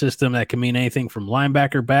 because in the system that can mean anything from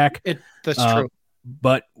linebacker back. That's true.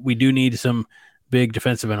 But we do need some big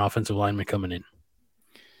defensive and offensive linemen coming in.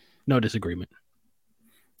 No disagreement.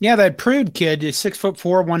 Yeah, that Prude kid is 6'4",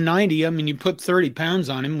 190. I mean, you put 30 pounds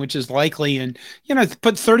on him, which is likely, and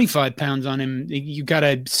put 35 pounds on him. You got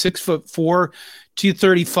a 6'4",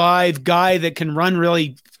 235 guy that can run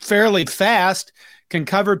really fairly fast, can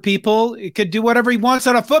cover people. It could do whatever he wants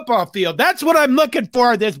on a football field. That's what I'm looking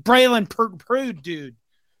for. This Braylon Prude dude.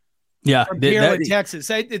 Yeah, from here in Texas,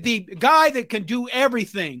 the guy that can do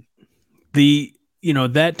everything.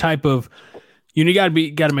 That type of, you got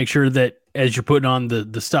to make sure that as you're putting on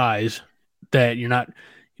the size, that you're not,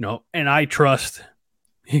 and I trust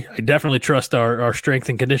I definitely trust our strength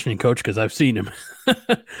and conditioning coach because I've seen him.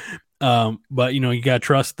 But you got to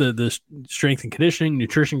trust the strength and conditioning,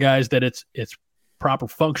 nutrition guys that it's proper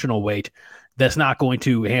functional weight that's not going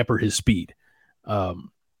to hamper his speed. But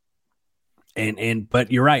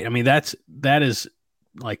you're right. I mean, that is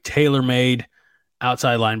like tailor-made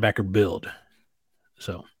outside linebacker build.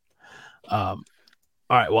 So, all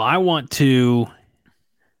right. Well,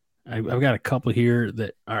 I've got a couple here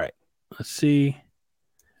all right, let's see.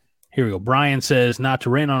 Here we go. Brian says, not to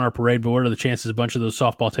rain on our parade, but what are the chances a bunch of those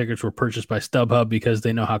softball tickets were purchased by StubHub because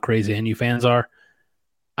they know how crazy NU fans are?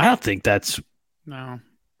 I don't think that's no.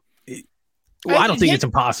 Well, I don't think it's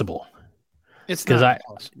impossible. It's not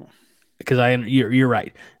impossible. Because you're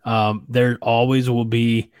right. There always will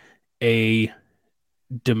be a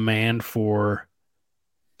demand for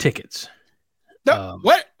tickets.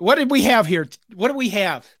 What did we have here? What do we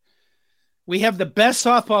have? We have the best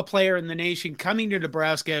softball player in the nation coming to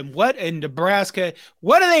Nebraska. And what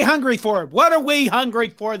are they hungry for? What are we hungry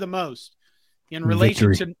for the most in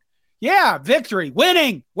relation to? Yeah, victory,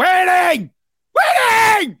 winning. I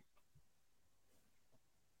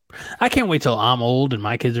can't wait till I'm old and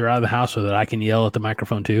my kids are out of the house so that I can yell at the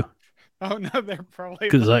microphone too. Oh no, they're probably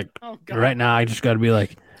because right now I just got to be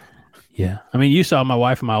like, yeah. I mean, you saw my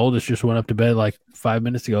wife and my oldest just went up to bed like 5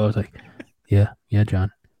 minutes ago. I was like, yeah,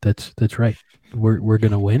 John. That's right. We're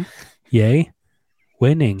gonna win. Yay.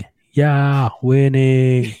 Winning. Yeah,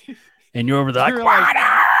 winning. And you're over there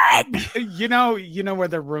like, you know where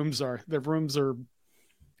their rooms are. Their rooms are,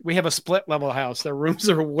 we have a split level house. Their rooms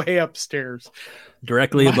are way upstairs.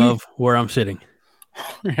 Directly above where I'm sitting.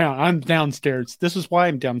 Yeah, I'm downstairs. This is why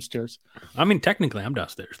I'm downstairs. I mean, technically I'm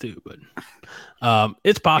downstairs too, but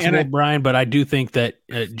it's possible, Brian, but I do think that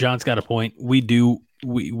John's got a point.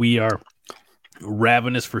 We are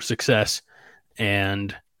ravenous for success,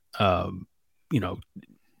 and a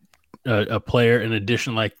player in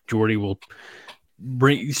addition like Jordy will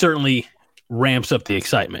certainly ramps up the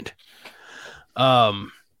excitement. All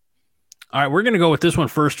right, we're going to go with this one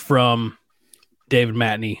first from David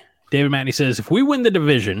Matney. David Matney says, if we win the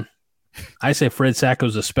division, I say Fred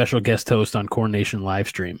Sacco's a special guest host on Corn Nation live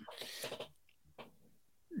stream.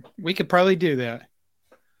 We could probably do that.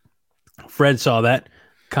 Fred saw that,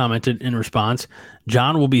 commented in response,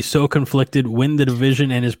 John will be so conflicted, win the division,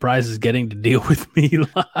 and his prize is getting to deal with me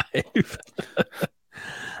live.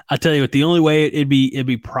 I tell you what, the only way it'd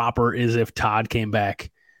be proper is if Todd came back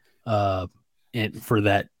for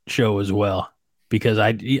that show as well, because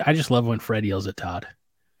I just love when Fred yells at Todd.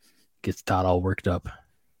 Gets Todd all worked up.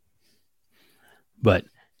 But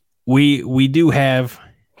we have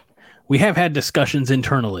had discussions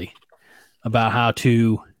internally about how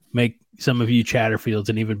to make some of you Chatterfields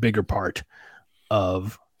an even bigger part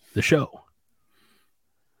of the show.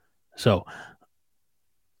 So,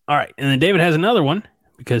 all right. And then David has another one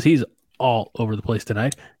because he's all over the place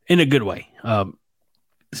tonight in a good way. It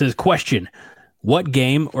says, question, what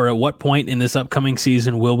game or at what point in this upcoming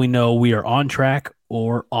season will we know we are on track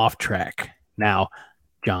or off track? Now,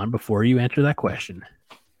 John, before you answer that question,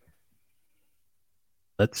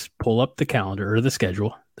 let's pull up the calendar or the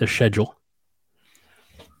schedule.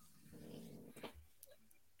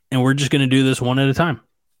 And we're just going to do this one at a time.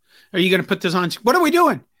 Are you going to put this on? What are we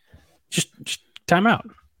doing? Just time out.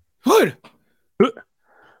 Good. All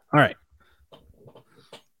right.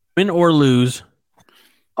 Win or lose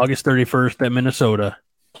August 31st at Minnesota.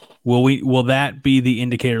 Will that be the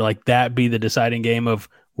indicator, like that be the deciding game of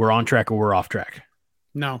we're on track or we're off track?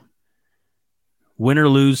 No. Win or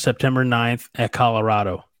lose September 9th at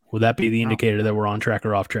Colorado. Will that be the indicator that we're on track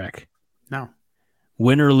or off track? No.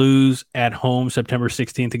 Win or lose at home September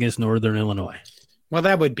 16th against Northern Illinois. Well,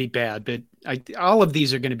 that would be bad, but all of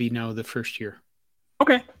these are going to be no the first year.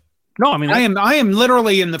 Okay. No, I mean, I am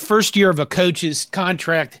literally in the first year of a coach's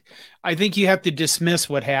contract. I think you have to dismiss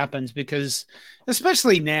what happens because,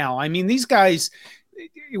 especially now, I mean, these guys,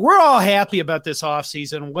 we're all happy about this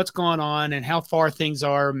offseason, what's going on and how far things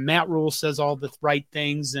are. Matt Rule says all the right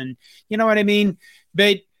things, and you know what I mean?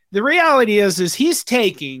 But the reality is he's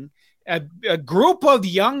taking a group of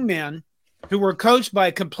young men who were coached by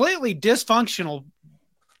a completely dysfunctional,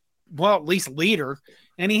 well, at least leader,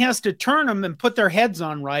 and he has to turn them and put their heads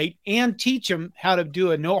on right and teach them how to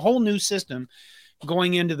do a whole new system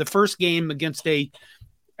going into the first game against a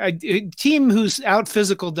team who's out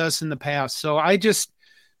physical us in the past. So I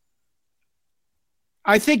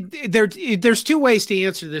think there's two ways to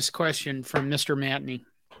answer this question from Mr. Matney.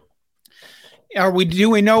 Do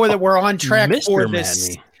we know that we're on track for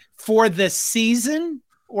this? For the season,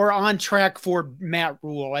 or on track for Matt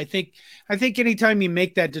Rule. I think anytime you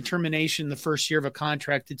make that determination the first year of a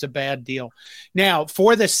contract, it's a bad deal. Now,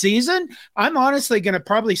 for the season, I'm honestly going to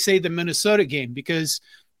probably say the Minnesota game, because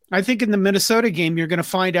I think in the Minnesota game, you're going to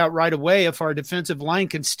find out right away if our defensive line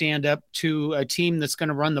can stand up to a team that's going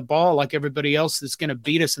to run the ball like everybody else that's going to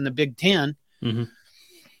beat us in the Big Ten. Mm-hmm.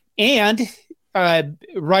 And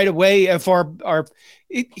right away, if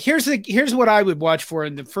here's what I would watch for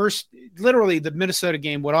in the first, literally the Minnesota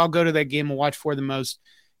game. What I'll go to that game and watch for the most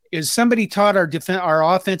is somebody taught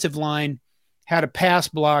our offensive line how to pass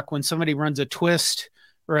block when somebody runs a twist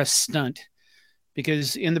or a stunt.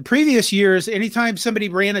 Because in the previous years, anytime somebody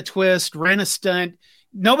ran a twist, ran a stunt,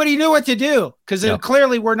 nobody knew what to do because they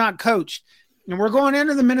clearly were not coached. And we're going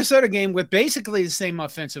into the Minnesota game with basically the same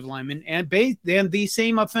offensive lineman and the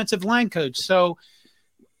same offensive line coach. So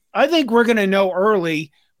I think we're going to know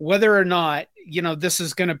early whether or not, this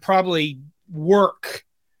is going to probably work.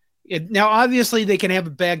 Now, obviously, they can have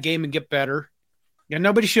a bad game and get better. And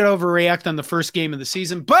nobody should overreact on the first game of the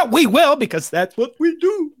season, but we will, because that's what we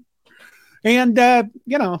do. And,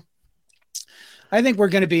 I think we're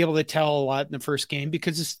going to be able to tell a lot in the first game,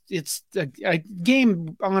 because it's a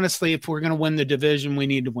game, honestly, if we're going to win the division, we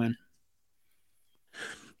need to win.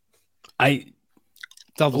 The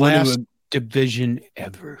last division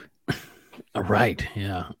ever. Right.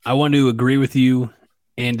 Yeah. I want to agree with you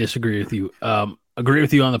and disagree with you. Agree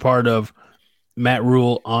with you on the part of Matt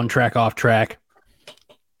Rule, on track, off track.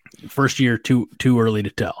 First year, too early to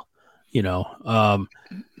tell,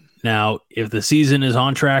 Now, if the season is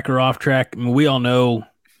on track or off track, we all know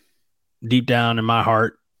deep down in my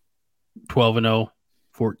heart, 12-0,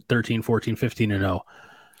 13, 14, 15-0.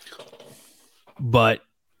 But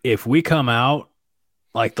if we come out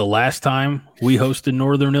like the last time we hosted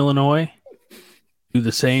Northern Illinois, do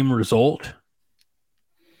the same result,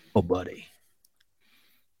 oh, buddy.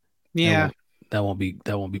 Yeah. That won't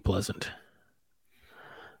be pleasant.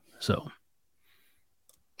 So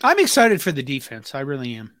I'm excited for the defense. I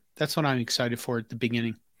really am. That's what I'm excited for at the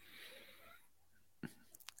beginning.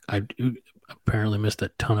 I apparently missed a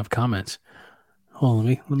ton of comments. Hold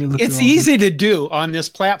on, let me look. It's easy to do on this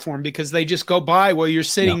platform because they just go by while you're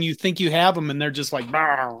sitting. No. You think you have them, and they're just like.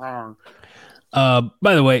 Bah, bah.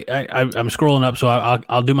 By the way, I'm scrolling up, so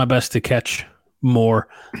I'll do my best to catch more.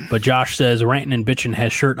 But Josh says ranting and bitching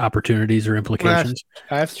has shirt opportunities or implications.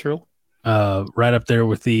 That's true. Right up there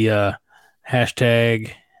with the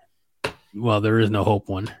hashtag. Well, there is no hope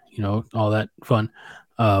one. All that fun.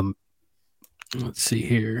 Let's see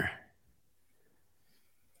here.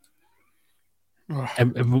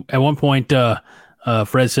 At one point,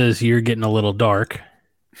 Fred says you're getting a little dark.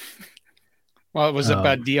 Well, it was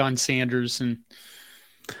about Deion Sanders and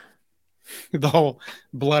the whole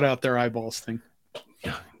blood out their eyeballs thing.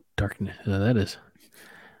 Darkness, that is.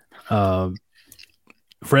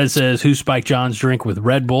 Fred says, who spiked John's drink with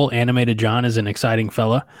Red Bull? Animated John is an exciting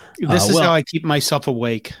fella. This is how I keep myself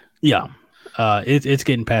awake. Yeah. It's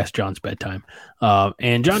getting past John's bedtime.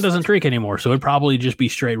 And John doesn't drink anymore, so it'd probably just be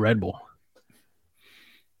straight Red Bull.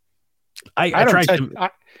 I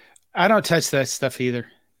don't touch that stuff either.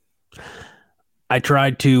 I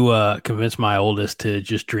tried to convince my oldest to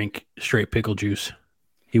just drink straight pickle juice.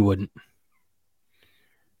 He wouldn't.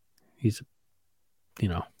 He's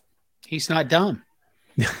not dumb.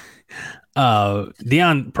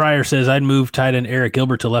 Deion Pryor says I'd move tight end Eric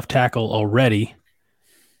Gilbert to left tackle already,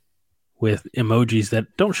 with emojis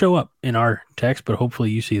that don't show up in our text, but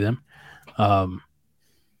hopefully you see them.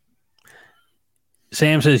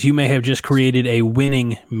 Sam says you may have just created a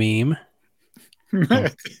winning meme.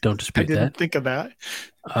 Don't dispute that. I didn't think of that.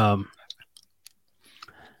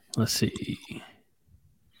 Let's see.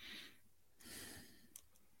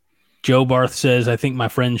 Joe Barth says, I think my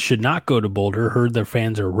friends should not go to Boulder. Heard their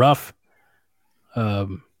fans are rough. I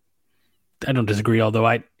don't disagree, although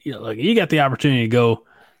you got the opportunity to go,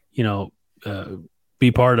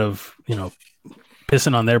 be part of,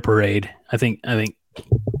 pissing on their parade. I think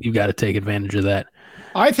you got to take advantage of that.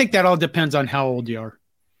 I think that all depends on how old you are.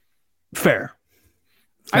 Fair.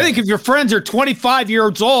 I think if your friends are 25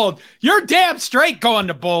 years old, you're damn straight going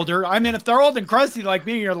to Boulder. I mean, if they're old and crusty like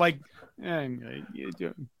me, you're like,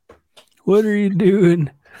 what are you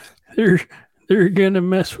doing? They're gonna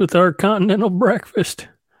mess with our continental breakfast.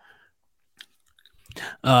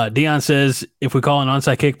 Deion says if we call an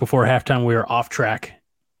onside kick before halftime, we are off track.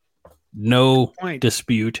 No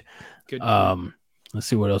dispute. Good. Let's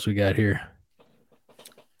see what else we got here.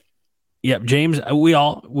 Yep, James, we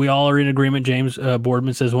all are in agreement. James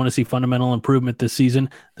Boardman says, want to see fundamental improvement this season,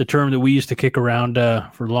 the term that we used to kick around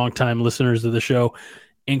for long-time listeners of the show.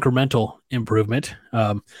 incremental improvement.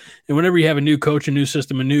 And whenever you have a new coach, a new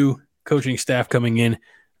system, a new coaching staff coming in,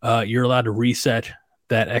 you're allowed to reset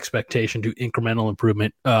that expectation to incremental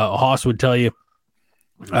improvement. Haas would tell you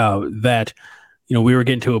that, we were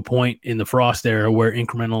getting to a point in the Frost era where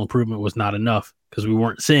incremental improvement was not enough because we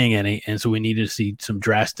weren't seeing any. And so we needed to see some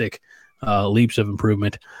drastic leaps of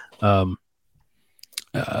improvement. Fred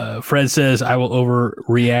says, I will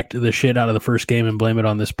overreact the shit out of the first game and blame it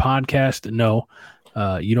on this podcast. No,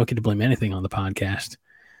 you don't get to blame anything on the podcast.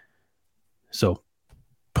 So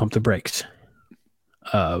pump the brakes.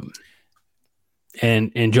 And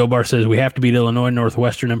Joe Barr says we have to beat Illinois,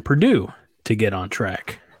 Northwestern, and Purdue to get on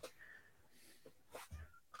track.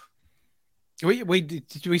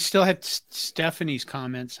 We still have Stephanie's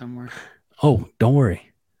comment somewhere. Oh, don't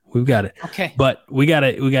worry. We've got it. Okay. But we got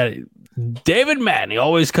it. David Madden,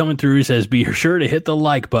 always coming through. He says, be sure to hit the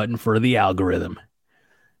like button for the algorithm.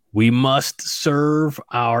 We must serve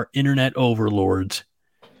our internet overlords.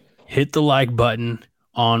 Hit the like button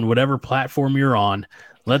on whatever platform you're on.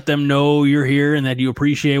 Let them know you're here and that you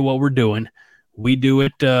appreciate what we're doing. We do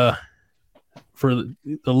it for the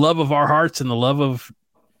love of our hearts and the love of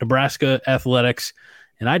Nebraska athletics.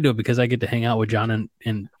 And I do it because I get to hang out with John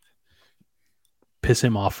and piss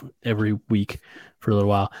him off every week for a little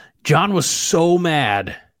while. John was so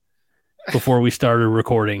mad before we started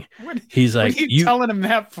recording. He's like, what are you telling him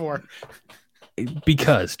that for?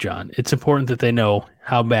 Because, John, it's important that they know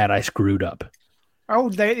how bad I screwed up. Oh,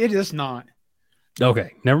 it is not.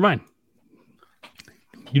 Okay, never mind.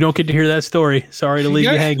 You don't get to hear that story. Sorry to leave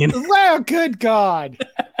you hanging. Wow, good God.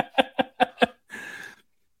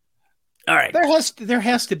 All right. There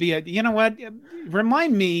has to be you know what?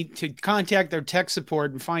 Remind me to contact their tech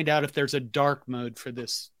support and find out if there's a dark mode for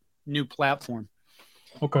this new platform.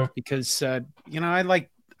 Okay. Because I like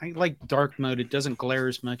dark mode. It doesn't glare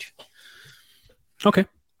as much. Okay.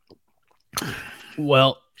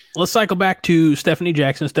 Well, let's cycle back to Stephanie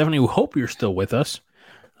Jackson. Stephanie, we hope you're still with us.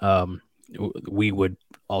 We would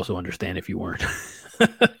also understand if you weren't.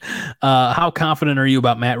 How confident are you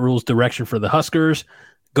about Matt Rule's direction for the Huskers?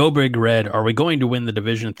 Go Big Red. Are we going to win the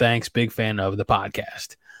division? Thanks. Big fan of the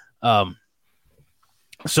podcast.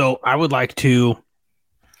 So I would like to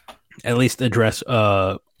at least address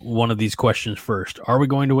one of these questions first. Are we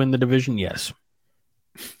going to win the division? Yes.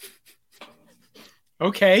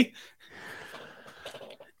 Okay.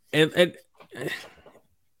 And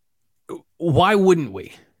why wouldn't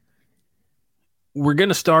we? We're going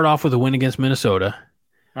to start off with a win against Minnesota.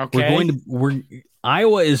 Okay. We're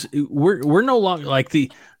no longer like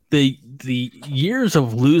the years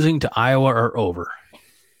of losing to Iowa are over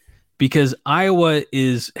because Iowa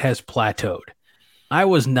has plateaued.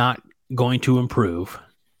 Iowa's not going to improve.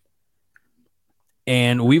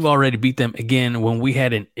 And we've already beat them again when we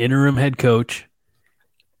had an interim head coach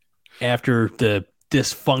after the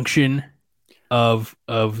dysfunction of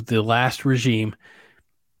the last regime.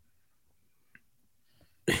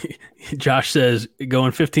 Josh says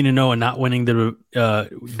going 15-0 and not winning the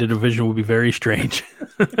division would be very strange.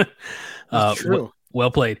 That's true.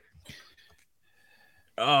 Well played.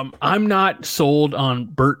 I'm not sold on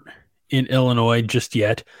Burt in Illinois just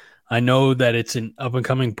yet. I know that it's an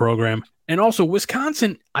up-and-coming program. And also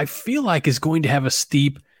Wisconsin, I feel like, is going to have a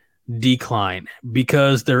steep decline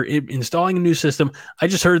because they're installing a new system. I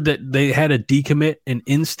just heard that they had an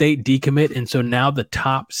in-state decommit, and so now the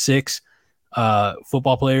top 6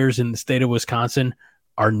 football players in the state of Wisconsin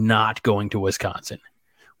are not going to Wisconsin,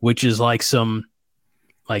 which is like some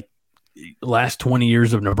last 20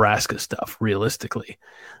 years of Nebraska stuff, realistically.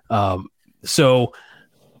 So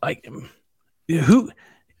who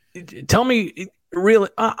tell me really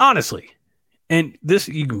honestly, and this,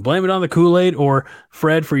 you can blame it on the Kool-Aid or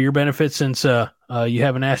Fred for your benefit since you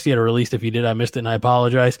haven't asked yet, or at least if you did, I missed it and I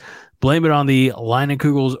apologize. Blame it on the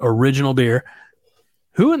Leinenkugel's original beer.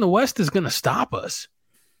 Who in the West is going to stop us?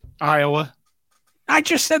 Iowa. I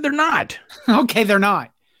just said they're not. Okay, they're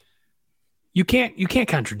not. You can't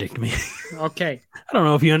contradict me. Okay. I don't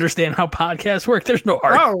know if you understand how podcasts work. There's no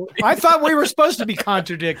argument. Oh, I thought we were supposed to be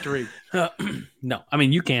contradictory. No, I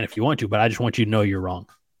mean, you can if you want to, but I just want you to know you're wrong.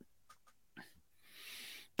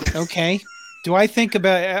 Okay. Do I think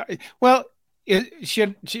about is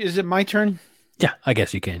it my turn? Yeah, I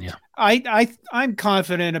guess you can, yeah. I'm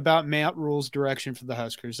confident about Matt Rule's direction for the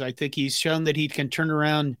Huskers. I think he's shown that he can turn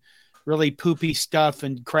around really poopy stuff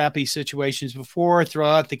and crappy situations before, throw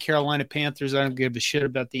out the Carolina Panthers. I don't give a shit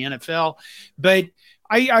about the NFL. But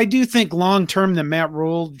I do think long-term that Matt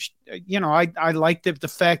Rule, I like the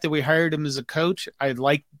fact that we hired him as a coach. I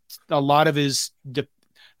like a lot of his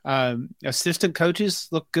assistant coaches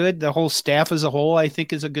look good. The whole staff as a whole, I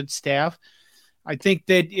think, is a good staff. I think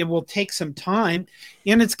that it will take some time,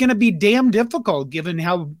 and it's going to be damn difficult given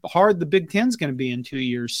how hard the Big Ten is going to be in 2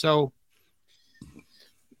 years. So,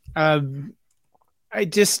 I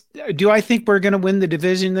think we're going to win the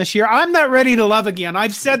division this year? I'm not ready to love again.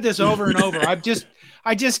 I've said this over and over. I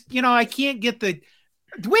can't get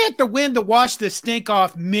we have to win to wash the stink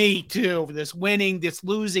off me too. This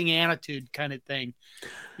losing attitude kind of thing.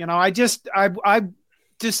 I just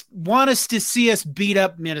want us to see us beat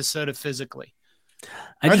up Minnesota physically.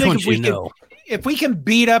 I think want you to know. If we can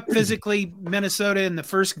beat up physically Minnesota in the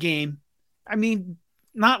first game, I mean,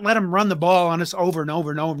 not let them run the ball on us over and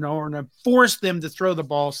over and over and over and force them to throw the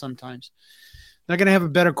ball sometimes. They're going to have a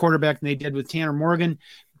better quarterback than they did with Tanner Morgan.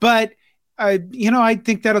 But, I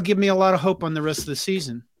think that'll give me a lot of hope on the rest of the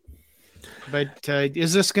season. But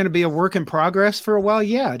is this going to be a work in progress for a while?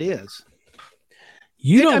 Yeah, it is.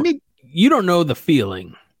 You don't know the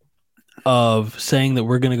feeling of saying that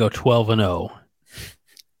we're going to go 12-0,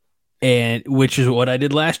 and which is what I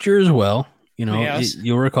did last year as well. Yes.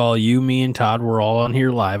 You'll recall me and Todd were all on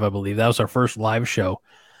here live. I believe that was our first live show,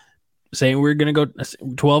 saying we we're going to go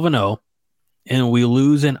 12-0, and we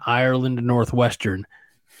lose in Ireland and Northwestern,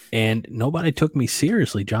 and nobody took me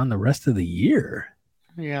seriously, John, the rest of the year.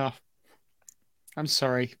 Yeah, I'm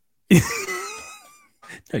sorry. No,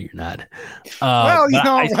 you're not.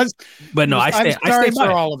 I stay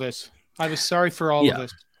for all of us. I was sorry for all of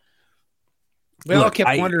us. We all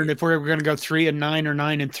kept wondering if we were going to go 3-9 or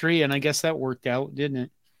 9-3, and I guess that worked out, didn't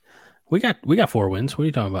it? We got 4 wins. What are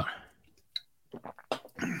you talking about?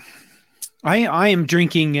 I am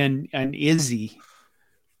drinking an Izzy.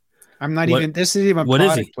 I'm not even. This is even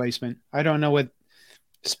product placement. I don't know what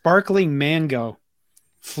sparkling mango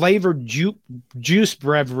flavored juice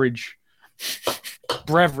beverage.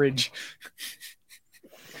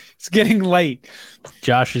 It's getting late.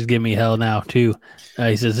 Josh is giving me hell now too.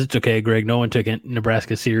 He says it's okay, Greg. No one took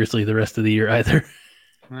Nebraska seriously the rest of the year either.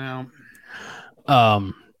 Well,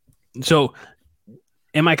 so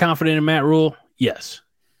am I confident in Matt Rule? Yes.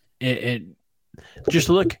 It just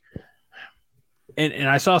look, and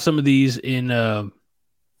I saw some of these in I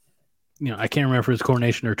can't remember if it was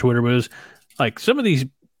Coronation or Twitter, but it was like some of these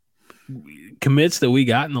commits that we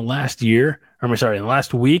got in the last year, in the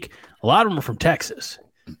last week, a lot of them are from Texas.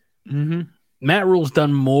 Mm-hmm. Matt Rule's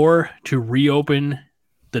done more to reopen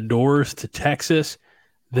the doors to Texas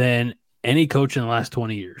than any coach in the last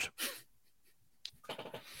 20 years.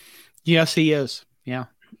 Yes, he is. Yeah.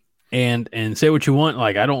 And say what you want.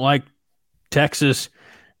 Like, I don't like Texas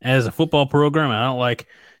as a football program. I don't like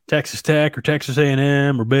Texas Tech or Texas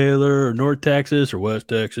A&M or Baylor or North Texas or West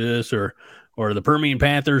Texas or the Permian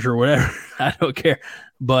Panthers or whatever. I don't care.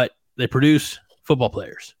 But they produce football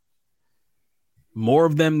players. More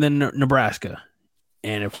of them than Nebraska.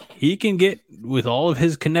 And if he can get, with all of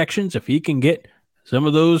his connections, if he can get some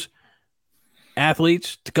of those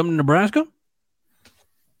athletes to come to Nebraska,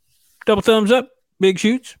 double thumbs up, big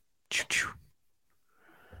shoots.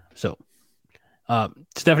 So,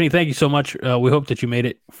 Stephanie, thank you so much. We hope that you made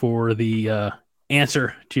it for the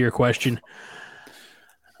answer to your question.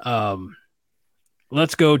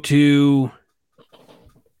 Let's go to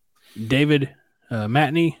David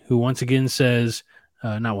Matney, who once again says,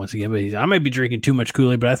 not once again, but I might be drinking too much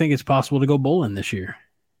Kool-Aid, but I think it's possible to go bowling this year.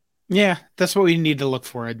 Yeah, that's what we need to look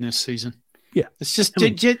for in this season. Yeah. It's just to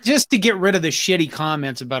get rid of the shitty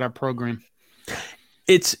comments about our program.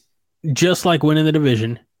 It's just like winning the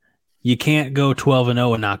division. You can't go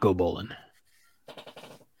 12-0 and not go bowling.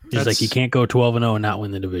 Just like you can't go 12-0 and not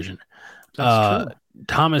win the division. That's true.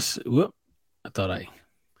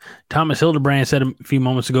 Thomas Hildebrand said a few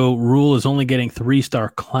moments ago, Rule is only getting 3-star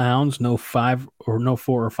clowns, no 4 or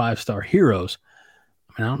 5-star heroes.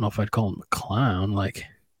 I mean, I don't know if I'd call him a clown. Like,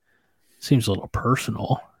 seems a little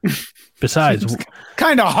personal. Besides,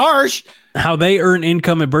 kind of harsh. How they earn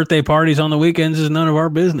income at birthday parties on the weekends is none of our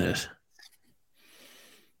business.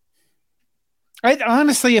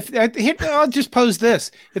 Honestly, I'll just pose this.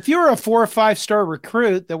 If you were a 4 or 5-star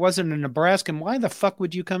recruit that wasn't a Nebraskan, why the fuck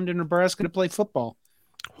would you come to Nebraska to play football?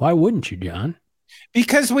 Why wouldn't you, John?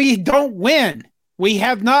 Because we don't win. We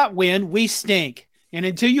have not win. We stink. And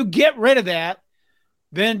until you get rid of that,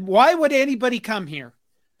 then why would anybody come here?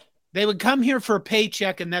 They would come here for a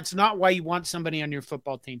paycheck, and that's not why you want somebody on your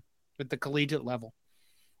football team at the collegiate level.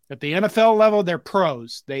 At the NFL level, they're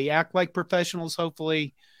pros. They act like professionals,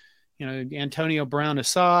 hopefully. Antonio Brown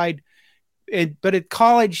aside. But at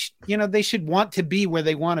college, they should want to be where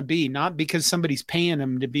they want to be, not because somebody's paying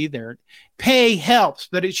them to be there. Pay helps,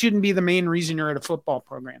 but it shouldn't be the main reason you're at a football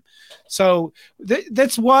program. So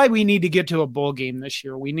that's why we need to get to a bowl game this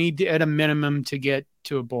year. We need to, at a minimum, to get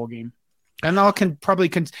to a bowl game. And I'll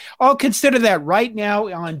consider that right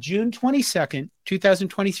now on June 22nd,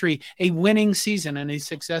 2023, a winning season and a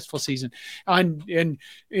successful season. In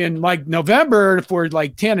like November, if we're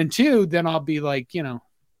like 10-2, then I'll be like, then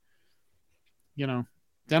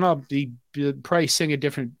I'll be probably sing a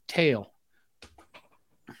different tale.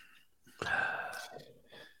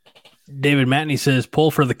 David Matney says,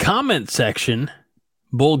 poll for the comment section.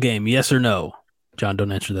 Bowl game, yes or no? John,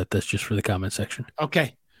 don't answer that. That's just for the comment section.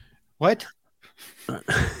 Okay. What?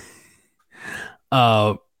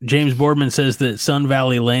 James Boardman says that Sun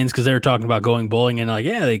Valley Lanes, because they were talking about going bowling, and like,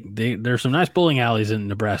 yeah, there's some nice bowling alleys in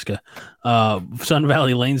Nebraska. Sun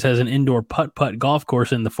Valley Lanes has an indoor putt-putt golf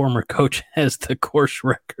course, and the former coach has the course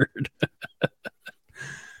record.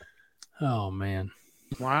 Oh, man.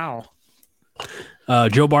 Wow.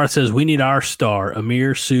 Joe Barth says, we need our star,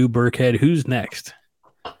 Amir, Sue, Burkhead. Who's next?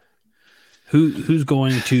 Who's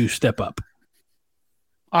going to step up?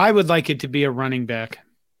 I would like it to be a running back.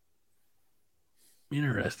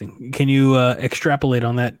 Interesting. Can you extrapolate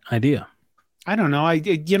on that idea? I don't know.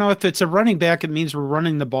 If it's a running back, it means we're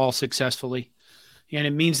running the ball successfully. And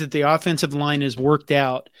it means that the offensive line is worked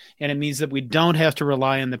out. And it means that we don't have to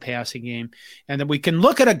rely on the passing game. And that we can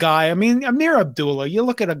look at a guy. I mean, Amir Abdullah, you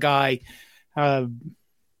look at a guy. One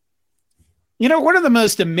of the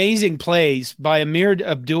most amazing plays by Amir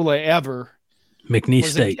Abdullah ever. McNeese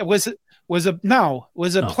State. Was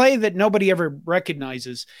a play that nobody ever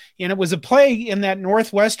recognizes. And it was a play in that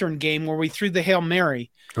Northwestern game where we threw the Hail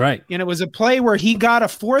Mary. Right. And it was a play where he got a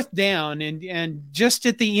fourth down and just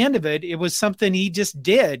at the end of it, it was something he just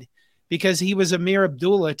did because he was Amir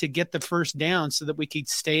Abdullah to get the first down so that we could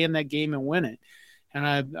stay in that game and win it.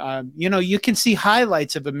 And you can see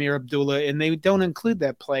highlights of Amir Abdullah and they don't include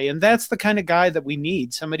that play. And that's the kind of guy that we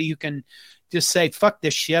need. Somebody who can just say, fuck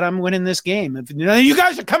this shit, I'm winning this game. If you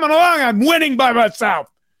guys are coming along, I'm winning by myself.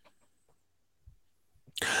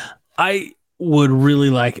 I would really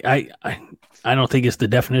like, I don't think it's the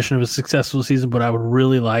definition of a successful season, but I would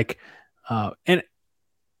really like, and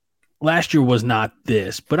last year was not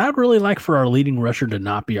this, but I'd really like for our leading rusher to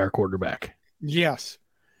not be our quarterback. Yes,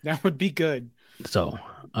 that would be good. So,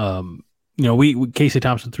 Casey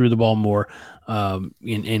Thompson threw the ball more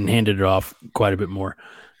and handed it off quite a bit more.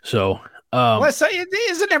 So,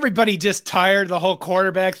 isn't everybody just tired of the whole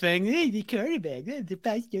quarterback thing? The quarterback, the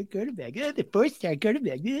five-star quarterback, the four-star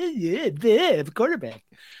quarterback, the quarterback.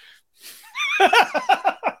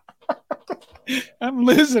 I'm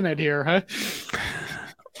losing it here, huh?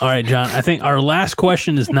 All right, John. I think our last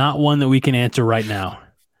question is not one that we can answer right now.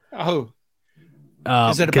 Oh,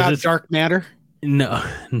 is it about dark matter? No,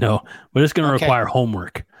 but it's going to require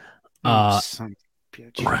homework. Son of a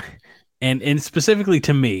bitch. Right. And specifically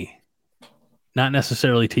to me. Not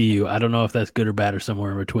necessarily to you. I don't know if that's good or bad or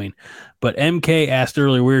somewhere in between. But MK asked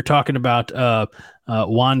earlier, we were talking about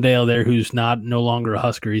Wandale there, who's no longer a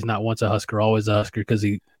Husker. He's not once a Husker, always a Husker because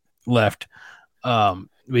he left.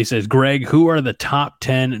 He says, Greg, who are the top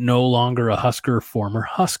 10 no longer a Husker former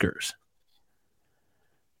Huskers?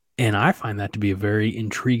 And I find that to be a very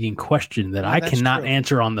intriguing question that I cannot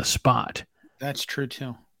answer on the spot. That's true,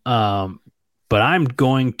 too. But I'm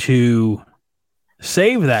going to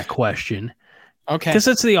save that question. Okay. Because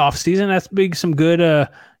it's the off season. That's some good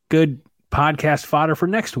podcast fodder for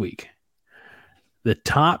next week. The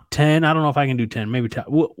top 10, I don't know if I can do 10, maybe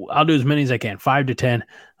I'll do as many as I can, 5 to 10,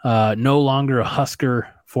 no longer a Husker,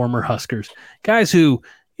 former Huskers. Guys who,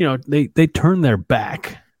 they turn their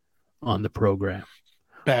back on the program.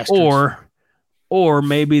 Bastards. Or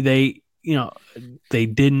maybe they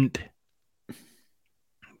didn't,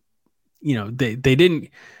 they didn't,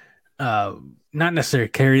 not necessarily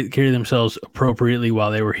carry themselves appropriately while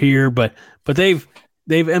they were here, but they've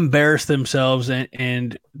embarrassed themselves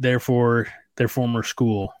and therefore their former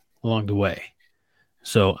school along the way.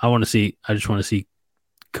 So I just want to see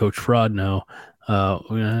Coach Fraud now.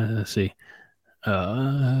 Let's see.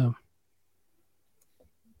 Yeah,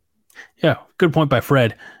 good point by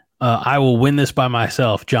Fred. I will win this by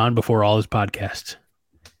myself, John, before all his podcasts.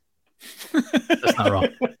 That's not wrong.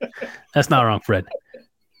 That's not wrong, Fred.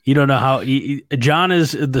 You don't know how John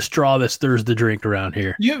is the straw that stirs the drink around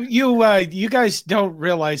here. You guys don't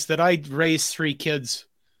realize that I raised 3 kids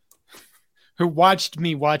who watched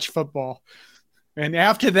me watch football. And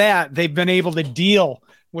after that, they've been able to deal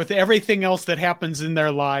with everything else that happens in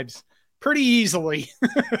their lives pretty easily.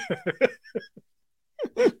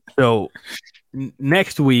 So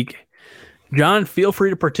next week, John, feel free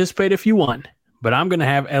to participate if you want, but I'm going to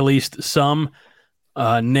have at least some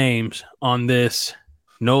names on this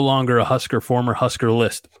no longer a Husker, former Husker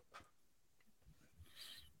list.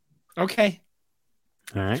 Okay.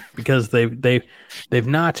 All right, because they've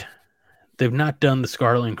not they've not done the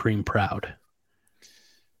Scarlet and Cream proud.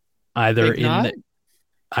 Either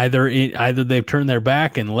they've turned their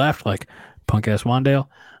back and left like punk ass Wandale,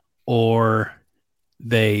 or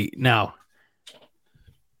now,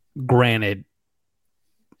 granted,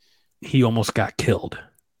 he almost got killed.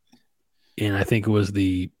 And I think it was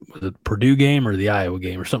the Purdue game or the Iowa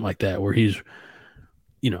game or something like that, where he's,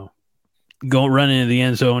 running into the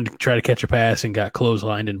end zone to try to catch a pass and got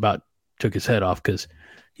clotheslined and about took his head off because,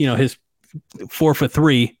 his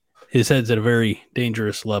 4'3", his head's at a very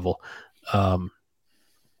dangerous level.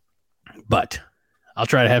 But I'll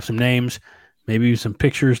try to have some names, maybe some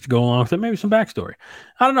pictures to go along with it, maybe some backstory.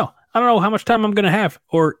 I don't know. I don't know how much time I'm going to have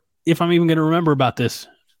or if I'm even going to remember about this,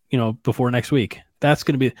 before next week. That's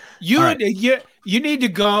going to be you need to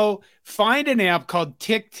go find an app called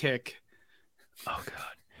TickTick. Oh God.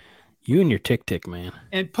 You and your TickTick, man.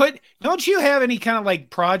 And don't you have any kind of like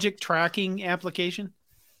project tracking application?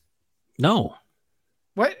 No.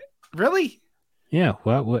 What? Really? Yeah.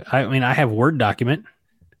 Well, I have Word document.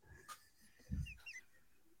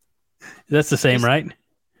 That's the same, right?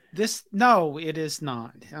 No, it is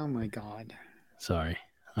not. Oh my God. Sorry.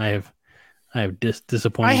 I have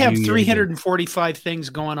disappointed. I have 345 things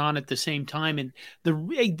going on at the same time, and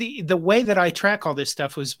the way that I track all this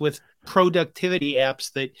stuff was with productivity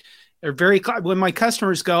apps that are when my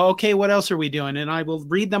customers go, okay, what else are we doing? And I will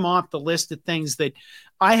read them off the list of things that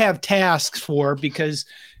I have tasks for because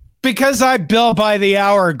I bill by the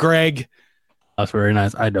hour, Greg. That's very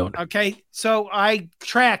nice. I don't. Okay, so I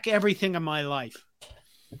track everything in my life.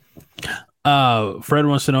 Fred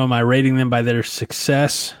wants to know, am I rating them by their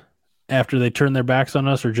success after they turn their backs on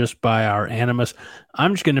us or just by our animus?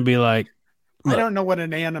 I'm just going to be like, I don't know what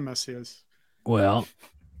an animus is. Well,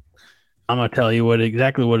 I'm going to tell you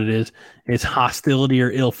exactly what it is. It's hostility or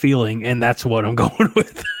ill feeling, and that's what I'm going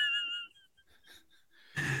with.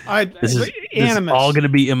 This is all going to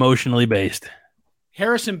be emotionally based.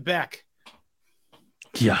 Harrison Beck.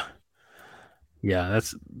 Yeah. Yeah,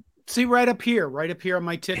 that's... See, right up here on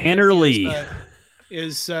my TikTok. Tanner Lee.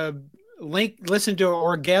 Listen to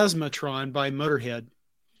Orgasmatron by Motorhead.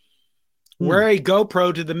 Wear a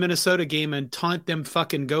GoPro to the Minnesota game and taunt them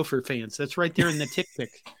fucking Gopher fans. That's right there in the TickTick.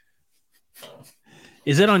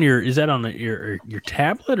 Is that on your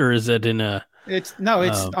tablet or is that in a? It's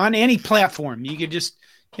on any platform. You could just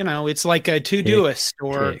it's like a Todoist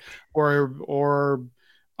or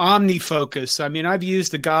OmniFocus. I mean, I've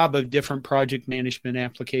used the gob of different project management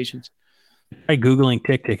applications. Try Googling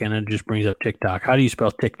TickTick and it just brings up TikTok. How do you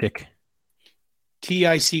spell TickTick?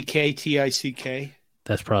 TickTick.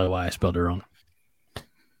 That's probably why I spelled it wrong.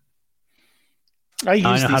 I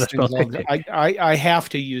know how to spell TickTick. I have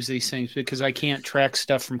to use these things because I can't track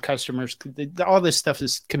stuff from customers. All this stuff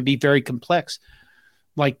can be very complex.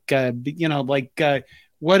 Like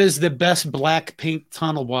what is the best Blackpink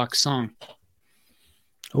Tunnel Walk song?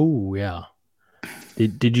 Oh yeah.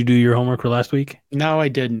 Did you do your homework for last week? No, I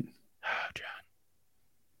didn't. Oh, John.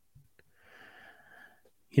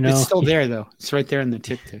 It's still there though. It's right there in the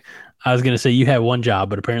TickTick. I was going to say you had one job,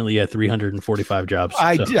 but apparently you had 345 jobs.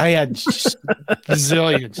 I had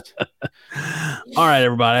zillions. All right,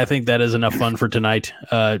 everybody. I think that is enough fun for tonight.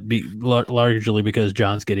 Largely because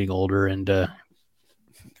John's getting older and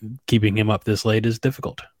keeping him up this late is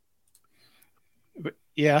difficult.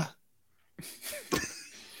 Yeah.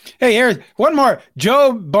 Hey, Aaron, one more.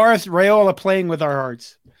 Joe Barth Raiola playing with our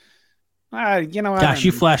hearts. Gosh,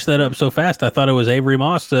 you flashed that up so fast. I thought it was Avery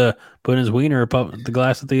Moss putting his wiener above the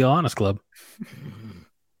glass at the Honest Club. Give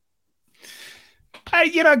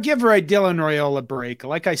Dylan Raiola a break.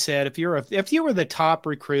 Like I said, if you were the top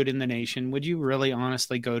recruit in the nation, would you really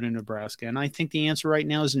honestly go to Nebraska? And I think the answer right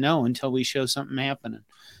now is no until we show something happening.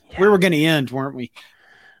 Yeah. We were going to end, weren't we?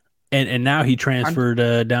 And now he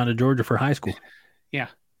transferred down to Georgia for high school. Yeah.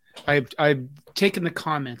 I've taken the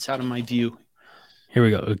comments out of my view. Here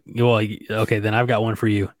we go. Well, okay, then I've got one for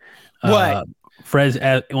you. What? Fred,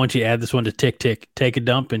 I want you to add this one to TickTick. Take a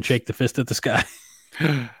dump and shake the fist at the sky.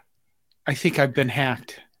 I think I've been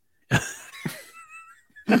hacked.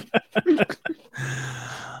 All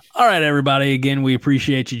right, everybody. Again, we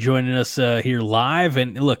appreciate you joining us here live.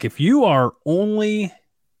 And look, if you are only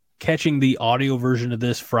catching the audio version of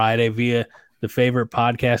this Friday via the favorite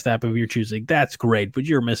podcast app of your choosing, that's great, but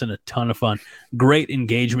you're missing a ton of fun. Great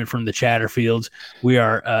engagement from the Chatterfields. We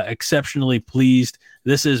are exceptionally pleased.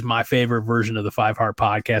 This is my favorite version of the Five Heart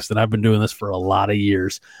Podcast, and I've been doing this for a lot of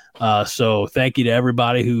years. So thank you to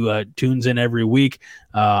everybody who tunes in every week.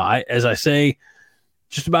 As I say,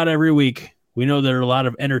 just about every week, we know there are a lot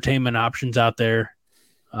of entertainment options out there.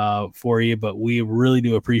 for you, but we really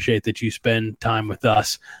do appreciate that you spend time with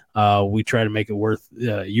us. We try to make it worth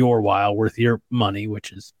your while, worth your money,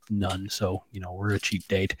 which is none. So, we're a cheap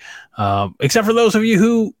date. Except for those of you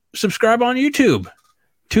who subscribe on YouTube,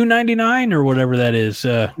 $2.99 or whatever that is.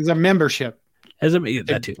 It's a membership.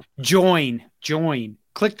 That too. Join.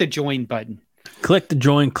 Click the join button. Click the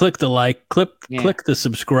join, click the like, click the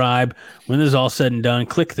subscribe. When this is all said and done,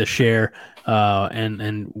 click the share.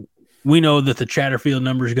 And we know that the Chatterfield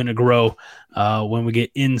number is going to grow when we get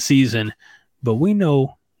in season, but we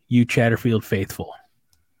know you Chatterfield faithful.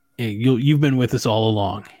 You've been with us all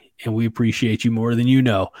along, and we appreciate you more than you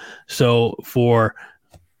know. So for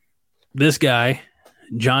this guy,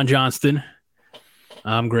 John Johnston,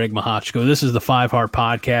 I'm Greg Mahochko. This is the 5 Heart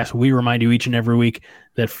Podcast. We remind you each and every week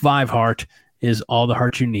that 5 Heart is all the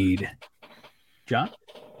heart you need. John?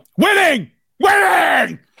 Winning!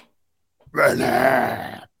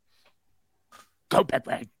 Go Big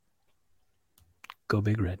Red. Go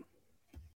Big Red.